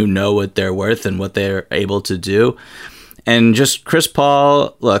all, and who know what they're worth and what they're able to do. And just Chris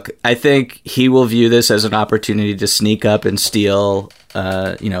Paul, look, I think he will view this as an opportunity to sneak up and steal,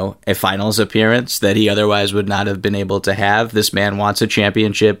 a finals appearance that he otherwise would not have been able to have. This man wants a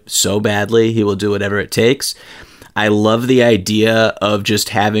championship so badly, he will do whatever it takes. I love the idea of just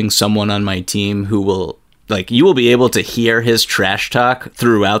having someone on my team who will, you will be able to hear his trash talk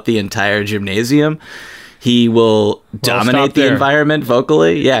throughout the entire gymnasium. He will dominate the environment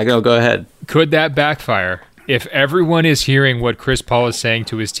vocally. Yeah, go ahead. Could that backfire? If everyone is hearing what Chris Paul is saying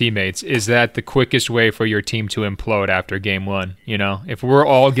to his teammates, is that the quickest way for your team to implode after game one? You know, if we're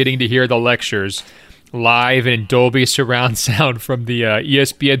all getting to hear the lectures live in Dolby surround sound from the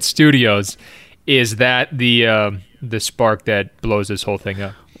ESPN studios, is that the spark that blows this whole thing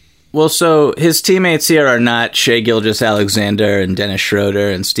up? Well, so his teammates here are not Shai Gilgeous-Alexander and Dennis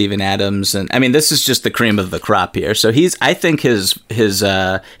Schroeder and Steven Adams, and I mean, this is just the cream of the crop here. So I think his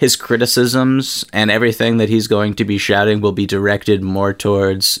criticisms and everything that he's going to be shouting will be directed more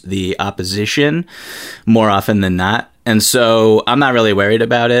towards the opposition more often than not. And so I'm not really worried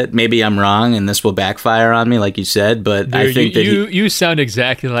about it. Maybe I'm wrong, and this will backfire on me, like you said. But dude, I think you sound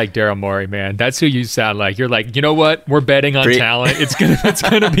exactly like Daryl Morey, man. That's who you sound like. You're like, you know what? We're betting on talent. It's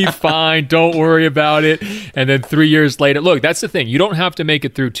gonna be fine. Don't worry about it. And then 3 years later, look, that's the thing. You don't have to make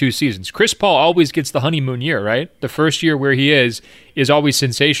it through 2 seasons. Chris Paul always gets the honeymoon year, right? The first year where he is always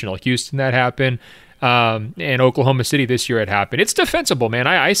sensational. Houston, that happened, and Oklahoma City this year it happened. It's defensible, man.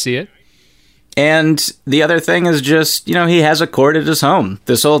 I see it. And the other thing is just, he has a court at his home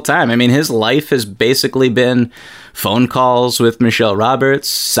this whole time. I mean, his life has basically been phone calls with Michelle Roberts,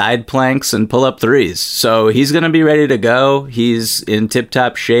 side planks, and pull-up threes. So he's going to be ready to go. He's in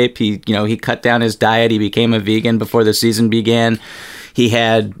tip-top shape. He cut down his diet. He became a vegan before the season began. He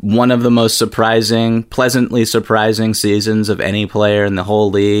had one of the most pleasantly surprising seasons of any player in the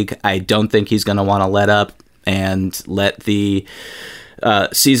whole league. I don't think he's going to want to let up and let the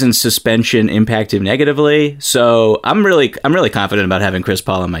season suspension impact him negatively. So I'm really confident about having Chris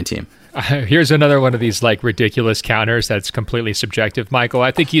Paul on my team. Here's another one of these ridiculous counters that's completely subjective, Michael.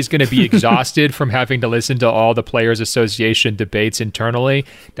 I think he's going to be exhausted from having to listen to all the Players Association debates internally.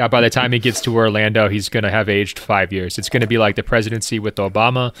 Now, by the time he gets to Orlando, he's going to have aged 5 years. It's going to be like the presidency with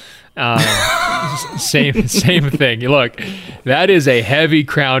Obama. Same thing. Look, that is a heavy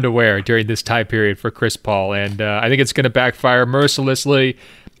crown to wear during this time period for Chris Paul, and I think it's going to backfire mercilessly.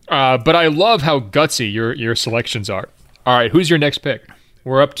 But I love how gutsy your selections are. All right, who's your next pick?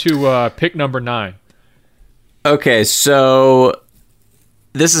 We're up to pick number 9. Okay, so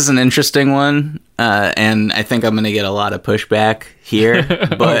this is an interesting one, and I think I'm going to get a lot of pushback here.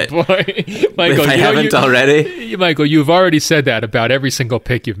 But oh boy. Michael, if I haven't already. Michael, you've already said that about every single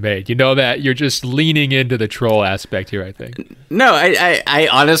pick you've made. You know that you're just leaning into the troll aspect here, I think. No, I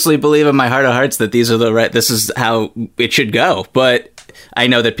honestly believe in my heart of hearts that these are this is how it should go. But I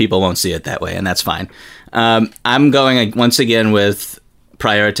know that people won't see it that way, and that's fine. I'm going once again with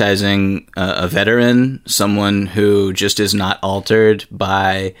prioritizing a veteran, someone who just is not altered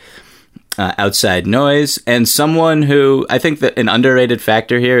by outside noise, and someone who I think that an underrated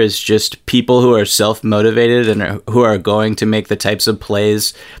factor here is just people who are self-motivated and who are going to make the types of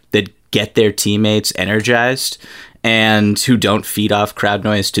plays that get their teammates energized and who don't feed off crowd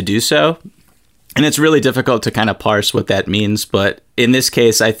noise to do so. And it's really difficult to kind of parse what that means, but in this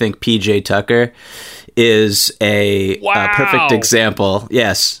case, I think PJ Tucker is a perfect example.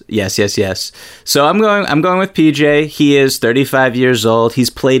 Yes. So I'm going with PJ. He is 35 years old. He's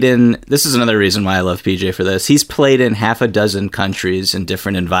played in, this is another reason why I love PJ for this. He's played in half a dozen countries in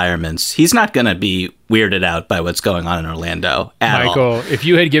different environments. He's not going to be weirded out by what's going on in Orlando at Michael, all. If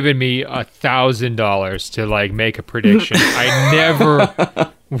you had given me $1,000 to make a prediction, I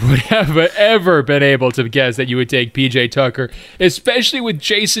never would have ever been able to guess that you would take PJ Tucker, especially with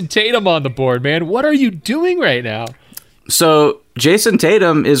Jason Tatum on the board, man. What are you doing right now? So Jason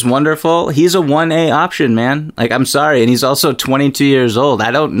Tatum is wonderful. He's a 1A option, man. I'm sorry. And he's also 22 years old.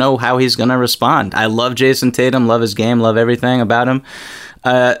 I don't know how he's going to respond. I love Jason Tatum, love his game, love everything about him.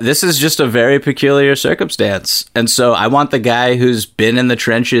 This is just a very peculiar circumstance. And so I want the guy who's been in the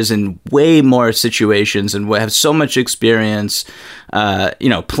trenches in way more situations and has so much experience,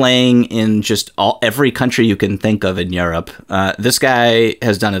 playing in just every country you can think of in Europe. This guy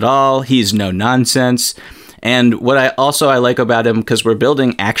has done it all. He's no nonsense. And what I like about him, because we're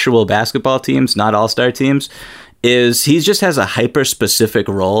building actual basketball teams, not all-star teams, is he just has a hyper-specific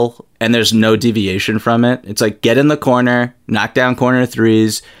role, and there's no deviation from it. It's like, get in the corner, knock down corner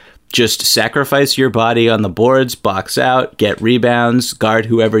threes, just sacrifice your body on the boards, box out, get rebounds, guard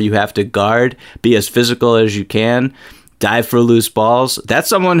whoever you have to guard, be as physical as you can, dive for loose balls. That's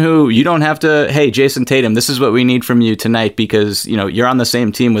someone who you don't have to, hey, Jason Tatum, this is what we need from you tonight because, you're on the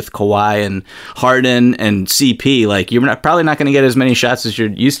same team with Kawhi and Harden and CP. Like, you're probably not going to get as many shots as you're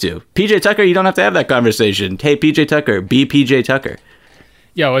used to. PJ Tucker, you don't have to have that conversation. Hey, PJ Tucker, be PJ Tucker.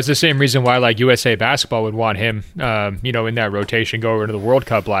 Yeah, well, it's the same reason why USA Basketball would want him, in that rotation go over to the World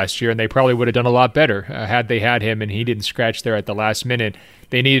Cup last year, and they probably would have done a lot better had they had him and he didn't scratch there at the last minute.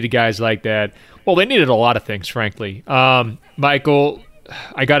 They needed guys like that. Well, they needed a lot of things, frankly. Michael,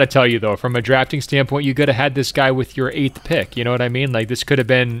 I got to tell you, though, from a drafting standpoint, you could have had this guy with your 8th pick. You know what I mean? Like, this could have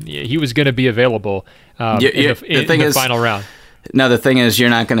been – he was going to be available in the final round. No, the thing is, you're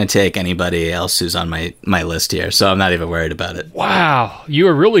not going to take anybody else who's on my list here, so I'm not even worried about it. Wow, you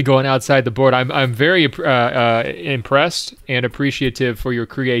are really going outside the board. I'm very impressed and appreciative for your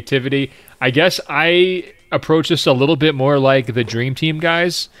creativity. I guess I approach this a little bit more like the Dream Team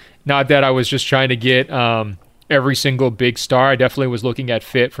guys. Not that I was just trying to get every single big star. I definitely was looking at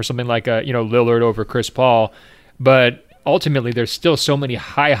fit for something like Lillard over Chris Paul, but ultimately there's still so many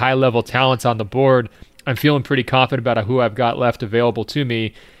high level talents on the board. I'm feeling pretty confident about who I've got left available to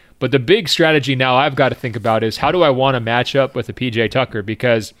me. But the big strategy now I've got to think about is how do I want to match up with a PJ Tucker,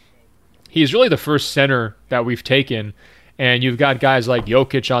 because he's really the first center that we've taken, and you've got guys like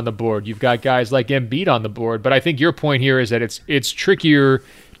Jokic on the board. You've got guys like Embiid on the board. But I think your point here is that it's trickier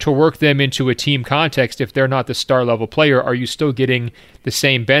to work them into a team context if they're not the star level player. Are you still getting the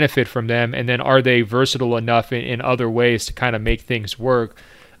same benefit from them? And then are they versatile enough in other ways to kind of make things work?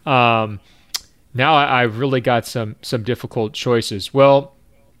 Now I've really got some difficult choices. Well,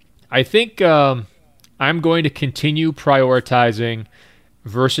 I think I'm going to continue prioritizing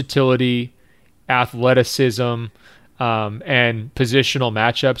versatility, athleticism, and positional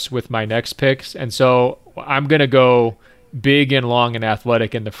matchups with my next picks. And so I'm going to go big and long and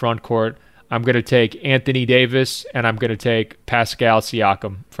athletic in the front court. I'm going to take Anthony Davis, and I'm going to take Pascal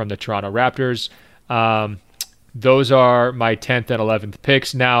Siakam from the Toronto Raptors. Those are my 10th and 11th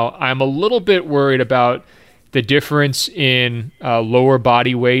picks. Now, I'm a little bit worried about the difference in lower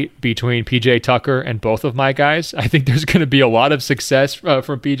body weight between PJ Tucker and both of my guys. I think there's going to be a lot of success from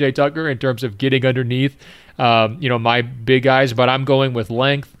PJ Tucker in terms of getting underneath, my big guys, but I'm going with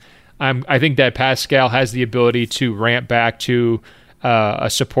length. I think that Pascal has the ability to ramp back to a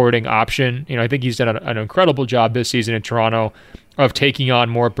supporting option. I think he's done an incredible job this season in Toronto of taking on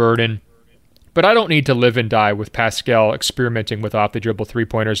more burden. But I don't need to live and die with Pascal experimenting with off-the-dribble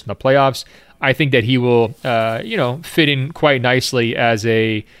three-pointers in the playoffs. I think that he will, fit in quite nicely as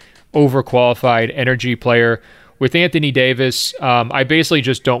a overqualified energy player. With Anthony Davis, I basically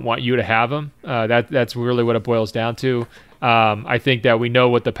just don't want you to have him. That's really what it boils down to. I think that we know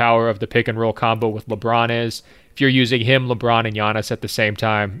what the power of the pick-and-roll combo with LeBron is. If you're using him, LeBron, and Giannis at the same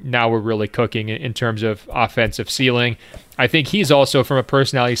time, now we're really cooking in terms of offensive ceiling. I think he's also, from a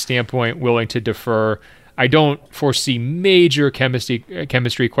personality standpoint, willing to defer. I don't foresee major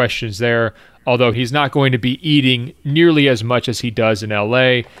chemistry questions there, although he's not going to be eating nearly as much as he does in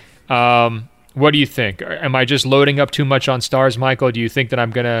LA. What do you think? Am I just loading up too much on stars, Michael? Do you think that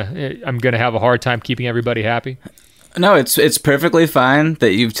I'm gonna have a hard time keeping everybody happy? No, it's perfectly fine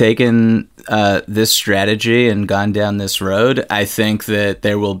that you've taken this strategy and gone down this road. I think that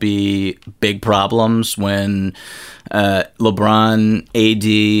there will be big problems when LeBron,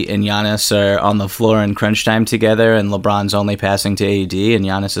 AD, and Giannis are on the floor in crunch time together, and LeBron's only passing to AD, and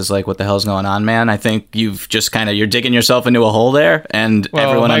Giannis is like, "What the hell's going on, man?" I think you've just you're digging yourself into a hole there, and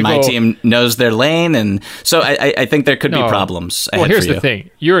everyone on my team knows their lane, and so I think there could be problems. Well, here's the thing: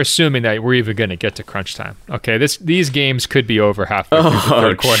 you're assuming that we're even going to get to crunch time. Okay, these games could be over halfway through the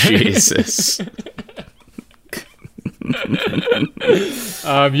third quarter. Jesus.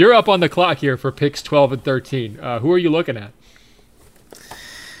 You're up on the clock here for picks 12 and 13. Who are you looking at?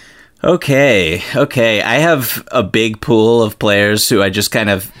 Okay. I have a big pool of players who I just kind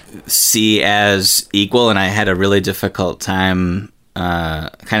of see as equal, and I had a really difficult time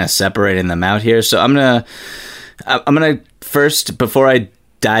kind of separating them out here. So I'm gonna first, before I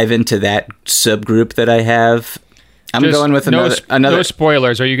dive into that subgroup that I have, I'm going with another. No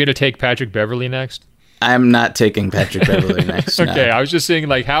spoilers. Are you going to take Patrick Beverley next? I'm not taking Patrick Beverley next. Okay, no. I was just saying,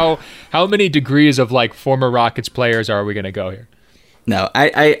 like, how many degrees of like former Rockets players are we going to go here? No,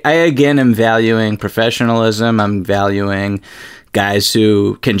 I again am valuing professionalism. I'm valuing guys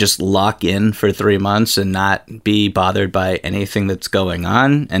who can just lock in for 3 months and not be bothered by anything that's going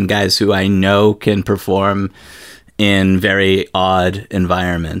on, and guys who I know can perform in very odd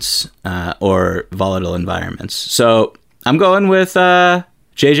environments or volatile environments. So I'm going with JJ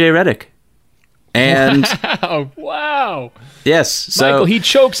Redick. And wow. Yes. So, Michael, he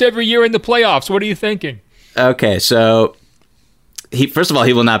chokes every year in the playoffs. What are you thinking? Okay, so first of all,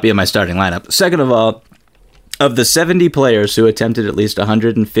 he will not be in my starting lineup. Second of all, of the 70 players who attempted at least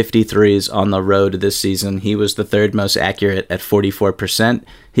 150 threes on the road this season, he was the third most accurate at 44%.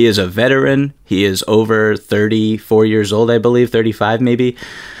 He is a veteran. He is over 34 years old, I believe, 35 maybe.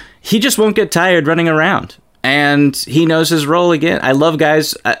 He just won't get tired running around. And he knows his role again. I love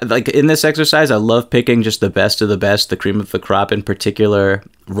guys, like in this exercise, I love picking just the best of the best, the cream of the crop in particular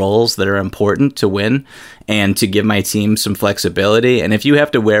roles that are important to win and to give my team some flexibility. And if you have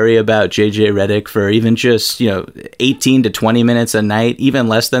to worry about JJ Redick for even just, 18 to 20 minutes a night, even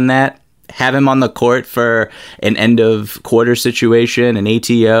less than that, have him on the court for an end of quarter situation, an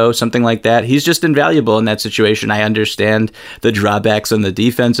ATO, something like that. He's just invaluable in that situation. I understand the drawbacks on the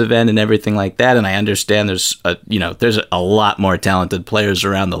defensive end and everything like that. And I understand there's a lot more talented players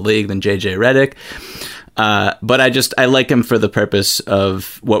around the league than JJ Redick. But I like him for the purpose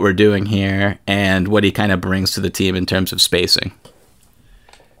of what we're doing here and what he kind of brings to the team in terms of spacing.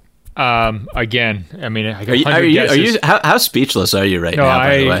 Again, I mean, I got guesses. How speechless are you right now,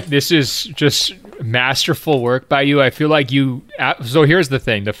 by the way? This is just masterful work by you. I feel like so here's the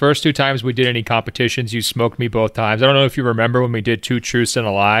thing. The first 2 times we did any competitions, you smoked me both times. I don't know if you remember when we did 2 truths and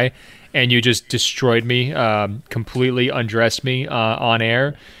a lie, and you just destroyed me, completely undressed me on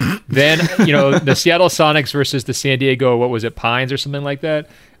air. Then, the Seattle Sonics versus the San Diego, what was it, Pines or something like that?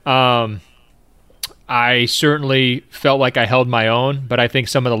 I certainly felt like I held my own, but I think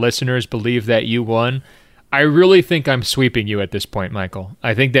some of the listeners believe that you won. I really think I'm sweeping you at this point, Michael.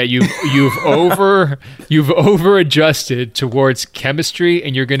 I think that you've over adjusted towards chemistry,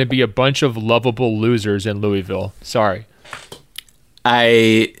 and you're going to be a bunch of lovable losers in Louisville. Sorry.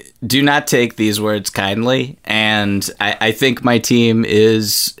 I do not take these words kindly, and I think my team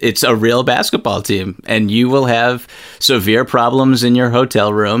it's a real basketball team, and you will have severe problems in your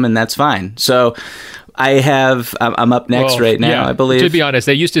hotel room, and that's fine. So I'm up next right now, yeah, I believe. To be honest,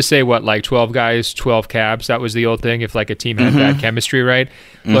 they used to say, 12 guys, 12 cabs. That was the old thing if like a team had bad chemistry, right?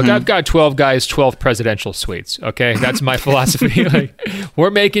 Look, I've got 12 guys, 12 presidential suites, okay? That's my philosophy. Like, we're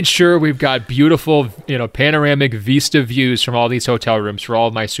making sure we've got beautiful, panoramic vista views from all these hotel rooms for all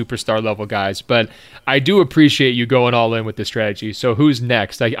of my superstar level guys. But I do appreciate you going all in with the strategy. So who's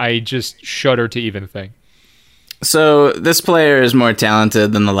next? I just shudder to even think. So this player is more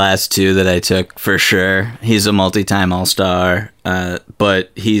talented than the last 2 that I took, for sure. He's a multi-time All-Star,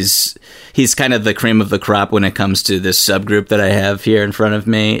 but he's kind of the cream of the crop when it comes to this subgroup that I have here in front of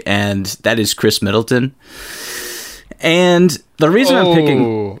me, and that is Chris Middleton. And the reason I'm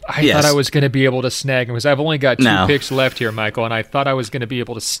picking... I thought I was going to be able to snag him, because I've only got 2 picks left here, Michael, and I thought I was going to be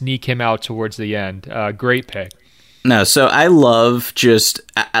able to sneak him out towards the end. Great pick. No, so I love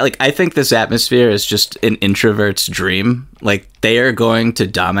I think this atmosphere is just an introvert's dream. Like, they are going to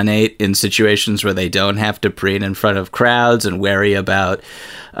dominate in situations where they don't have to preen in front of crowds and worry about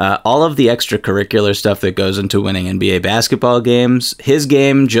all of the extracurricular stuff that goes into winning NBA basketball games. His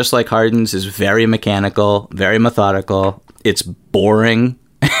game, just like Harden's, is very mechanical, very methodical. It's boring.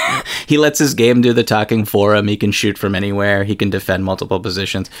 He lets his game do the talking for him. He can shoot from anywhere. He can defend multiple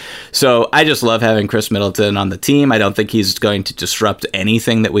positions. So I just love having Chris Middleton on the team. I don't think he's going to disrupt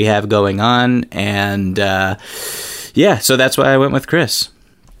anything that we have going on. And so that's why I went with Chris.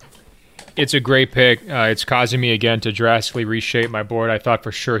 It's a great pick. It's causing me again to drastically reshape my board. I thought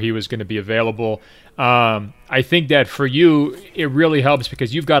for sure he was going to be available. I think that for you, it really helps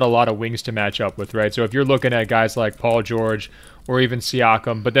because you've got a lot of wings to match up with, right? So if you're looking at guys like Paul George or even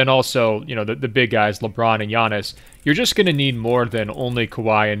Siakam, but then also, the big guys, LeBron and Giannis, you're just going to need more than only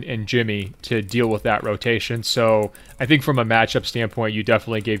Kawhi and Jimmy to deal with that rotation. So I think from a matchup standpoint, you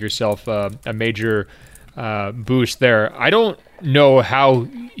definitely gave yourself a major boost there. I don't know how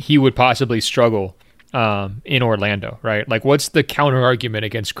he would possibly struggle in Orlando, right? Like, what's the counter argument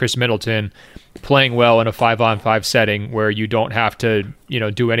against Chris Middleton playing well in a 5-on-5 setting where you don't have to,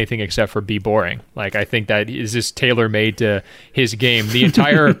 do anything except for be boring. Like, I think that is just tailor-made to his game. The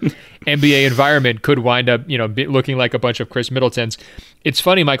entire NBA environment could wind up, looking like a bunch of Chris Middletons. It's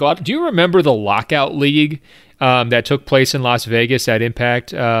funny, Michael, do you remember the Lockout League that took place in Las Vegas at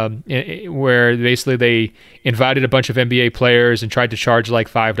Impact, where basically they invited a bunch of NBA players and tried to charge like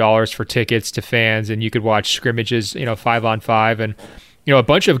 $5 for tickets to fans, and you could watch scrimmages, 5-on-5, and a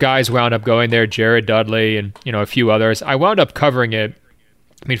bunch of guys wound up going there, Jared Dudley and a few others. I wound up covering it.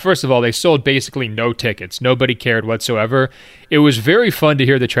 I mean, first of all, they sold basically no tickets. Nobody cared whatsoever. It was very fun to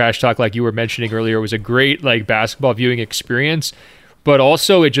hear the trash talk, like you were mentioning earlier. It was a great basketball viewing experience. But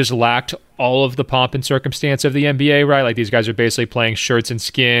also, it just lacked all of the pomp and circumstance of the NBA, right? Like, these guys are basically playing shirts and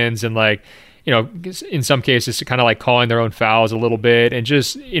skins and, in some cases, kind of like calling their own fouls a little bit. And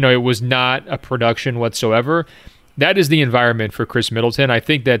just, it was not a production whatsoever. That is the environment for Chris Middleton. I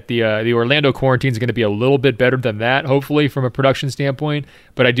think that the Orlando Quarantine is going to be a little bit better than that, hopefully, from a production standpoint.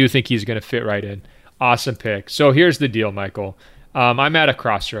 But I do think he's going to fit right in. Awesome pick. So here's the deal, Michael. I'm at a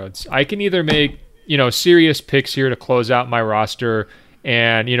crossroads. I can either make serious picks here to close out my roster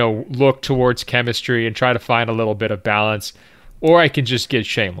and, look towards chemistry and try to find a little bit of balance, or I can just get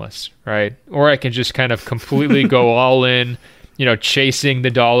shameless, right? Or I can just kind of completely go all in, chasing the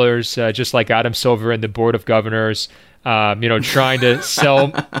dollars, just like Adam Silver and the Board of Governors, trying to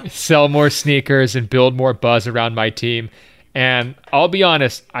sell more sneakers and build more buzz around my team. And I'll be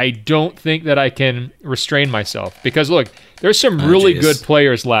honest, I don't think that I can restrain myself because, look, there's some really good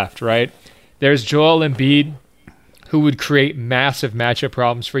players left, right? There's Joel Embiid, who would create massive matchup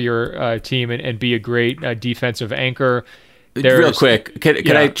problems for your team and be a great defensive anchor. Real quick, could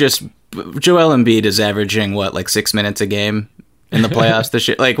I just... Joel Embiid is averaging, 6 minutes a game in the playoffs this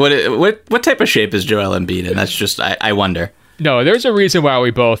year? What type of shape is Joel Embiid in? That's just... I wonder. No, there's a reason why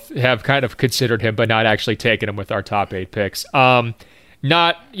we both have kind of considered him, but not actually taken him with our top 8 picks. I'm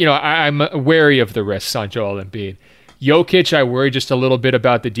wary of the risks on Joel Embiid. Jokic, I worry just a little bit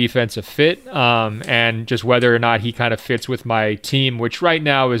about the defensive fit and just whether or not he kind of fits with my team, which right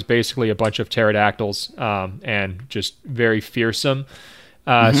now is basically a bunch of pterodactyls and just very fearsome.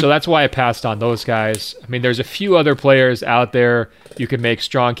 So that's why I passed on those guys. I mean, there's a few other players out there you can make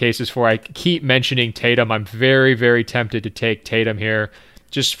strong cases for. I keep mentioning Tatum. I'm very, very tempted to take Tatum here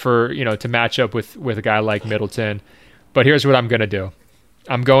just for, to match up with a guy like Middleton. But here's what I'm going to do.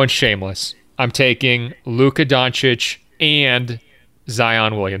 I'm going shameless. I'm taking Luka Doncic and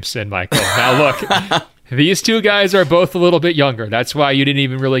Zion Williamson, Michael. Now, look, these two guys are both a little bit younger. That's why you didn't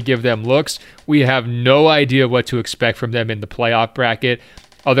even really give them looks. We have no idea what to expect from them in the playoff bracket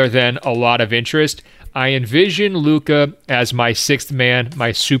other than a lot of interest. I envision Luka as my 6th man,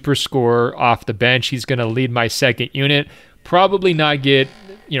 my super scorer off the bench. He's going to lead my second unit. Probably not get,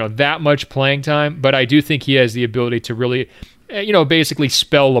 that much playing time, but I do think he has the ability to really... basically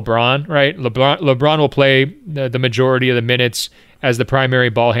spell LeBron, right? LeBron will play the majority of the minutes as the primary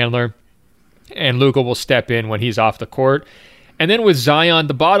ball handler, and Luka will step in when he's off the court. And then with Zion,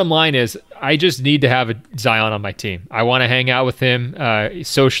 the bottom line is I just need to have a Zion on my team. I want to hang out with him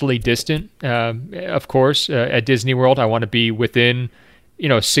socially distant, of course, at Disney World. I want to be within,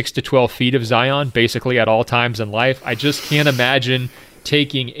 6 to 12 feet of Zion, basically at all times in life. I just can't imagine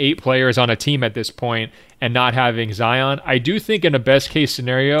taking 8 players on a team at this point and not having Zion. I do think in a best case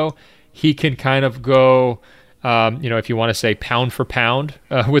scenario, he can kind of go, if you want to say pound for pound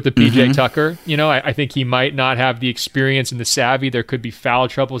with the PJ Tucker. I think he might not have the experience and the savvy. There could be foul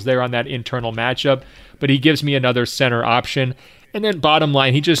troubles there on that internal matchup, but he gives me another center option. And then bottom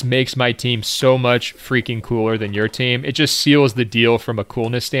line, he just makes my team so much freaking cooler than your team. It just seals the deal from a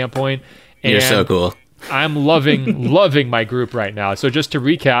coolness standpoint. And you're so cool. I'm loving my group right now. So just to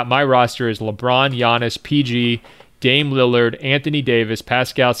recap, my roster is LeBron, Giannis, PG, Dame Lillard, Anthony Davis,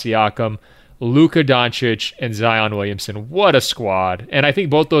 Pascal Siakam, Luka Doncic, and Zion Williamson. What a squad. And I think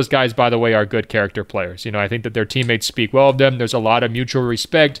both those guys, by the way, are good character players. I think that their teammates speak well of them. There's a lot of mutual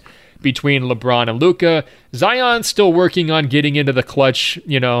respect between LeBron and Luka. Zion's still working on getting into the clutch,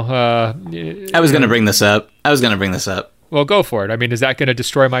 I was going to bring this up. Well, go for it. I mean, is that going to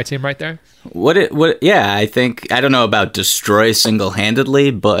destroy my team right there? Yeah, I don't know about destroy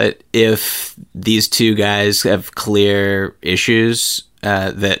single-handedly, but if these two guys have clear issues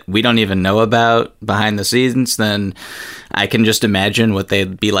that we don't even know about behind the scenes, then I can just imagine what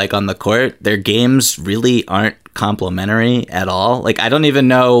they'd be like on the court. Their games really aren't complementary at all. I don't even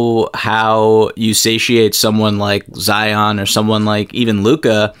know how you satiate someone like Zion or someone like even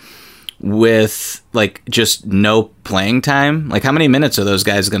Luka with just no playing time. How many minutes are those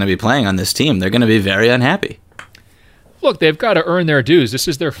guys going to be playing on this team? They're going to be very unhappy. look, they've got to earn their dues. This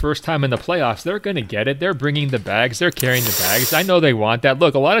is their first time in the playoffs. They're going to get it. They're bringing the bags. They're carrying the bags. I know they want that.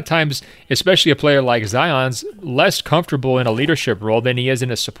 Look, a lot of times, especially a player like Zion's less comfortable in a leadership role than he is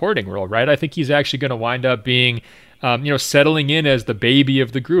in a supporting role, right? I think he's actually going to wind up being, settling in as the baby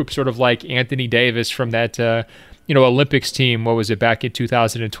of the group, sort of like Anthony Davis from that, Olympics team. What was it, back in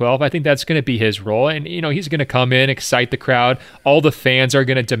 2012? I think that's going to be his role. And, he's going to come in, excite the crowd. All the fans are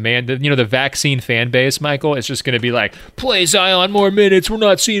going to demand that, the vaccine fan base, Michael, it's just going to be like, play Zion more minutes. We're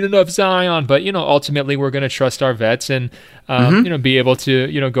not seeing enough Zion. But, ultimately we're going to trust our vets and, be able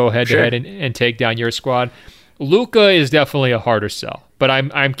to, go head to head and take down your squad. Luka is definitely a harder sell, but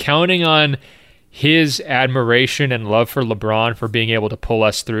I'm counting on his admiration and love for LeBron for being able to pull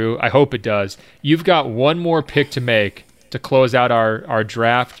us through. I hope it does. You've got one more pick to make to close out our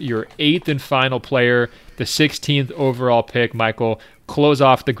draft. Your 8th and final player, the 16th overall pick. Michael, close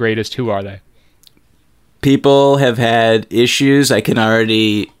off the greatest. Who are they? People have had issues. I can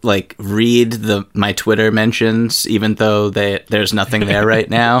already read my Twitter mentions, even though there's nothing there right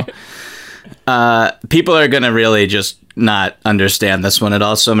now. People are going to really just not understand this one at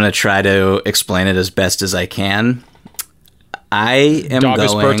all, so I'm going to try to explain it as best as I can. I am going...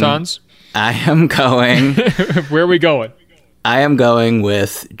 Where are we going? I am going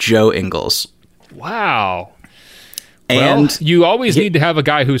with Joe Ingles. Wow. And you always need to have a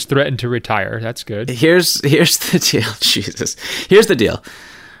guy who's threatened to retire. That's good. Here's the deal. Jesus. Here's the deal.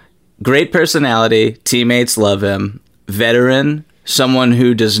 Great personality. Teammates love him. Veteran. Someone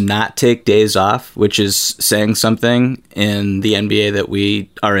who does not take days off, which is saying something in the NBA that we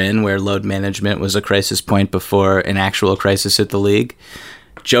are in, where load management was a crisis point before an actual crisis hit the league.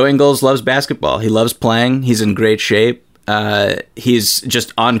 Joe Ingles loves basketball. He loves playing. He's in great shape. He's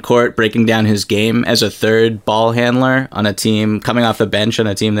just on court breaking down his game as a third ball handler on a team, coming off the bench on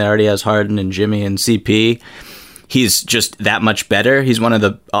a team that already has Harden and Jimmy and CP. He's just that much better. He's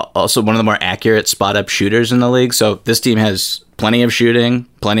also one of the more accurate spot-up shooters in the league. So this team has plenty of shooting,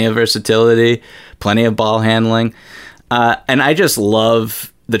 plenty of versatility, plenty of ball handling. And I just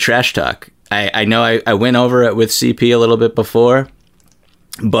love the trash talk. I know I went over it with CP a little bit before,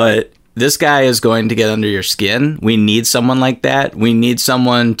 but this guy is going to get under your skin. We need someone like that. We need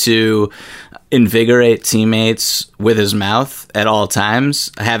someone to invigorate teammates with his mouth at all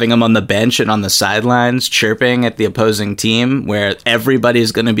times, having him on the bench and on the sidelines, chirping at the opposing team, where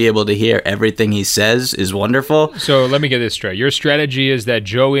everybody's going to be able to hear everything he says is wonderful. So let me get this straight. Your strategy is that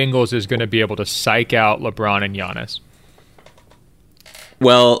Joe Ingles is going to be able to psych out LeBron and Giannis.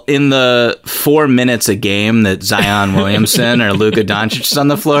 Well, in the 4 minutes a game that Zion Williamson or Luka Doncic is on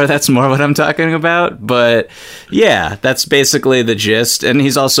the floor, that's more what I'm talking about. But yeah, that's basically the gist. And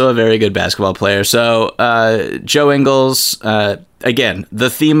he's also a very good basketball player. So Joe Ingles, again,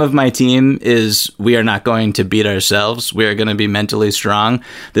 the theme of my team is we are not going to beat ourselves. We are going to be mentally strong.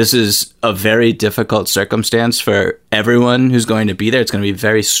 This is a very difficult circumstance for everyone who's going to be there. It's going to be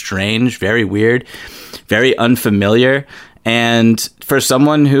very strange, very weird, very unfamiliar. And for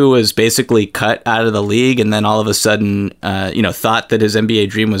someone who was basically cut out of the league and then all of a sudden, thought that his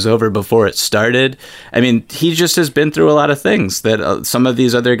NBA dream was over before it started, I mean, he just has been through a lot of things that some of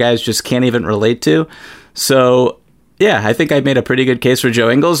these other guys just can't even relate to. So, yeah, I think I made a pretty good case for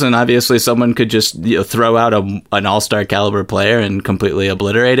Joe Ingles, and obviously someone could just throw out an all-star caliber player and completely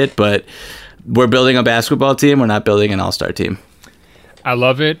obliterate it. But we're building a basketball team. We're not building an all-star team. I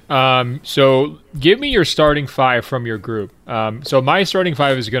love it. So give me your starting 5 from your group. So my starting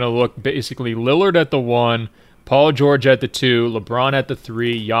 5 is going to look basically Lillard at the 1, Paul George at the 2, LeBron at the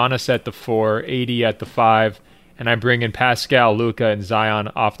 3, Giannis at the 4, AD at the 5, and I bring in Pascal, Luka, and Zion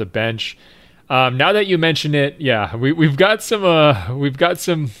off the bench. Now that you mention it, yeah, we've got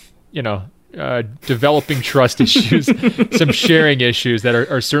some developing trust issues, some sharing issues that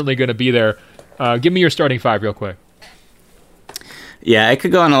are certainly going to be there. Give me your starting 5 real quick. Yeah, I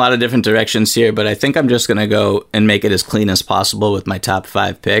could go in a lot of different directions here, but I think I'm just going to go and make it as clean as possible with my top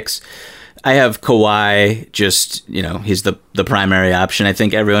 5 picks. I have Kawhi, he's the primary option. I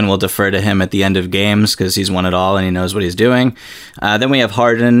think everyone will defer to him at the end of games because he's won it all and he knows what he's doing. Then we have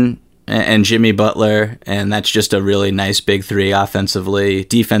Harden and Jimmy Butler, and that's just a really nice big 3 offensively,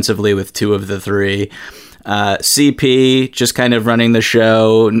 defensively with 2 of the 3. CP just kind of running the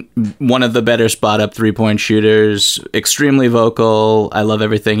show, one of the better spot-up three-point shooters, extremely vocal. I love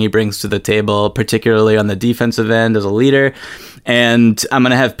everything he brings to the table, particularly on the defensive end as a leader. And I'm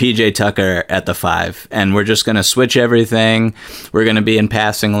going to have PJ Tucker at the 5, and we're just going to switch everything. We're going to be in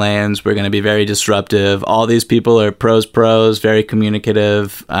passing lanes. We're going to be very disruptive. All these people are pros, very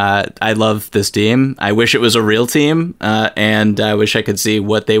communicative. I love this team. I wish it was a real team, and I wish I could see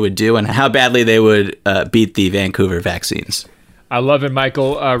what they would do and how badly they would beat the Vancouver vaccines. I love it,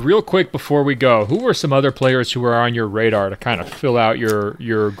 Michael. Real quick before we go, who were some other players who were on your radar to kind of fill out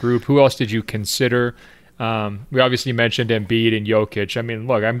your group? Who else did you consider? We obviously mentioned Embiid and Jokic. I mean,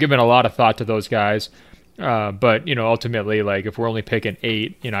 look, I'm giving a lot of thought to those guys. But, ultimately, like, if we're only picking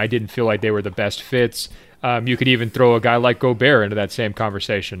 8, I didn't feel like they were the best fits. You could even throw a guy like Gobert into that same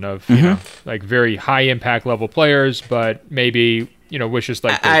conversation of, like very high impact level players, but maybe, was just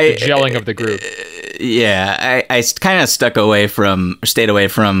like the gelling of the group. Yeah, I kind of stayed away from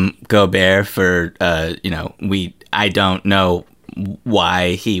Gobert for, I don't know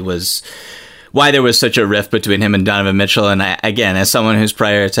why there was such a rift between him and Donovan Mitchell. And again, as someone who's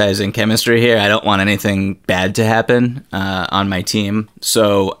prioritizing chemistry here, I don't want anything bad to happen on my team.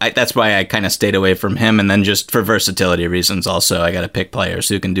 So that's why I kind of stayed away from him. And then just for versatility reasons, also, I got to pick players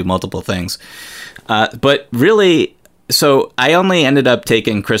who can do multiple things. But really, so I only ended up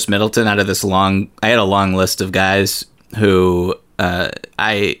taking Chris Middleton out of this I had a long list of guys who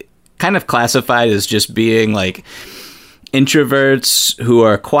I kind of classified as just being like introverts who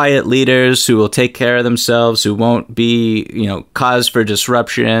are quiet leaders, who will take care of themselves, who won't be, cause for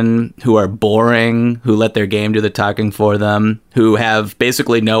disruption, who are boring, who let their game do the talking for them, who have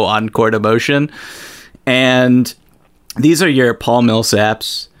basically no on-court emotion. And these are your Paul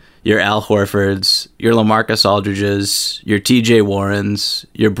Millsaps, your Al Horfords, your LaMarcus Aldridges, your TJ Warrens,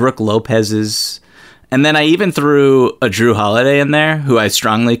 your Brook Lopez's. And then I even threw a Drew Holiday in there, who I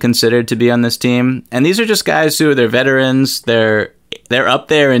strongly considered to be on this team. And these are just guys who they're veterans. They're up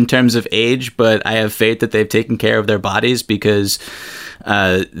there in terms of age, but I have faith that they've taken care of their bodies because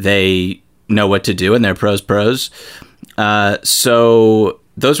they know what to do and they're pros. So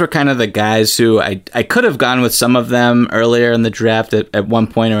those were kind of the guys who I could have gone with some of them earlier in the draft at one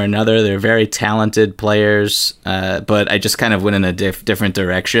point or another. They're very talented players, but I just kind of went in a different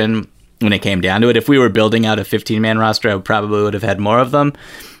direction when it came down to it. If we were building out a 15-man roster, I probably would have had more of them.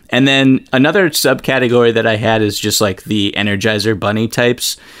 And then another subcategory that I had is just like the Energizer Bunny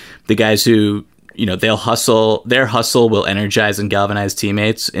types, the guys who, they'll hustle. Their hustle will energize and galvanize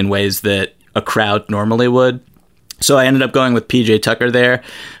teammates in ways that a crowd normally would. So I ended up going with PJ Tucker there,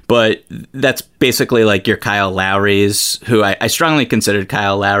 but that's basically like your Kyle Lowry's, who I strongly considered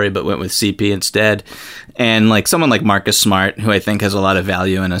Kyle Lowry, but went with CP instead. And like someone like Marcus Smart, who I think has a lot of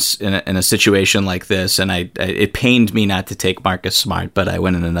value in a situation like this. And it pained me not to take Marcus Smart, but I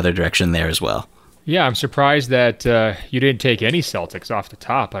went in another direction there as well. Yeah, I'm surprised that you didn't take any Celtics off the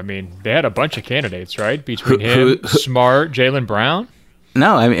top. I mean, they had a bunch of candidates, right? Between him, Smart, Jaylen Brown.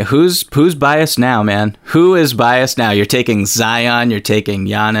 No, I mean, who's biased now, man? Who is biased now? You're taking Zion, you're taking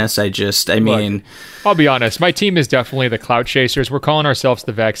Giannis. Look, I'll be honest. My team is definitely the clout chasers. We're calling ourselves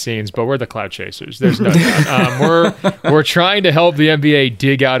the vaccines, but we're the clout chasers. There's no doubt. We're trying to help the NBA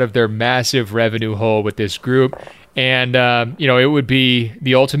dig out of their massive revenue hole with this group. And, it would be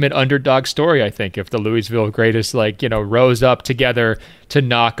the ultimate underdog story, I think, if the Louisville Greatest, rose up together to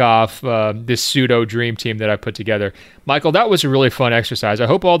knock off this pseudo dream team that I put together. Michael, that was a really fun exercise. I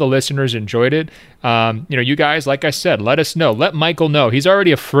hope all the listeners enjoyed it. You guys, like I said, let us know. Let Michael know. He's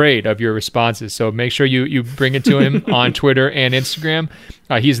already afraid of your responses, so make sure you bring it to him on Twitter and Instagram.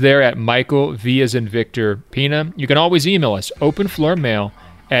 He's there at Michael V as in Victor Pina. You can always email us,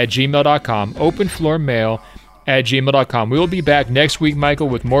 openfloormail@gmail.com, openfloormail@gmail.com. We will be back next week, Michael,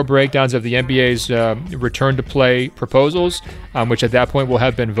 with more breakdowns of the NBA's return to play proposals, which at that point will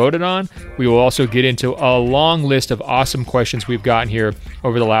have been voted on. We will also get into a long list of awesome questions we've gotten here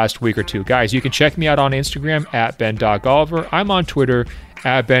over the last week or two. Guys, you can check me out on Instagram at Ben.Golliver. I'm on Twitter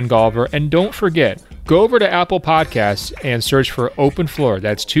at Ben Golliver. And don't forget, go over to Apple Podcasts and search for Open Floor.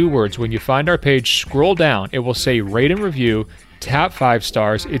 That's 2 words. When you find our page, scroll down. It will say rate and review. Tap 5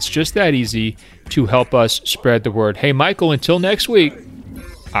 stars. It's just that easy to help us spread the word. Hey, Michael, until next week,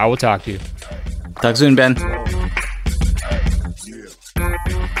 I will talk to you. Talk soon, Ben.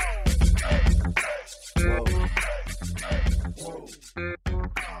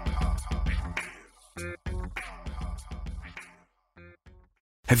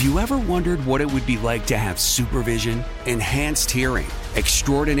 Have you ever wondered what it would be like to have supervision, enhanced hearing,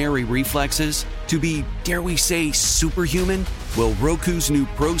 extraordinary reflexes, to be, dare we say, superhuman? Well, Roku's new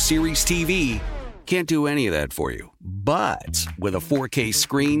Pro Series TV can't do any of that for you. But with a 4K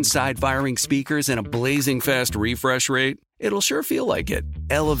screen, side-firing speakers, and a blazing fast refresh rate, it'll sure feel like it.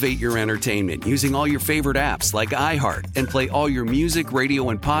 Elevate your entertainment using all your favorite apps like iHeart and play all your music, radio,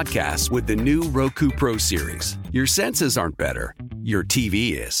 and podcasts with the new Roku Pro Series. Your senses aren't better. Your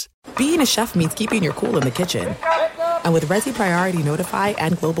TV is. Being a chef means keeping your cool in the kitchen. And with Resi Priority Notify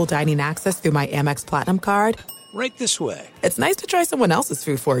and Global Dining Access through my Amex Platinum card, right this way. It's nice to try someone else's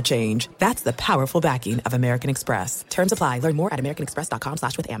food for a change. That's the powerful backing of American Express. Terms apply. Learn more at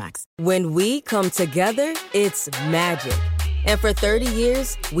americanexpress.com/withAmex. When we come together, it's magic. And for 30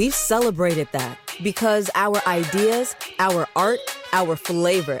 years, we've celebrated that. Because our ideas, our art, our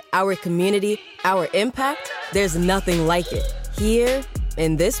flavor, our community, our impact, there's nothing like it. Here,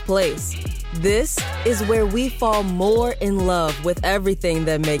 in this place. This is where we fall more in love with everything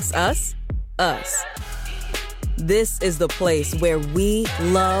that makes us, us. This is the place where we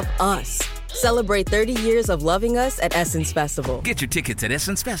love us. Celebrate 30 years of loving us at Essence Festival. Get your tickets at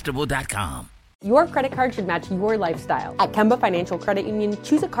EssenceFestival.com. Your credit card should match your lifestyle. At Kemba Financial Credit Union,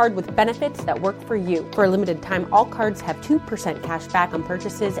 choose a card with benefits that work for you. For a limited time, all cards have 2% cash back on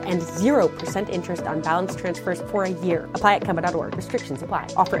purchases and 0% interest on balance transfers for a year. Apply at Kemba.org. Restrictions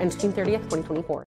apply. Offer ends June 30th, 2024.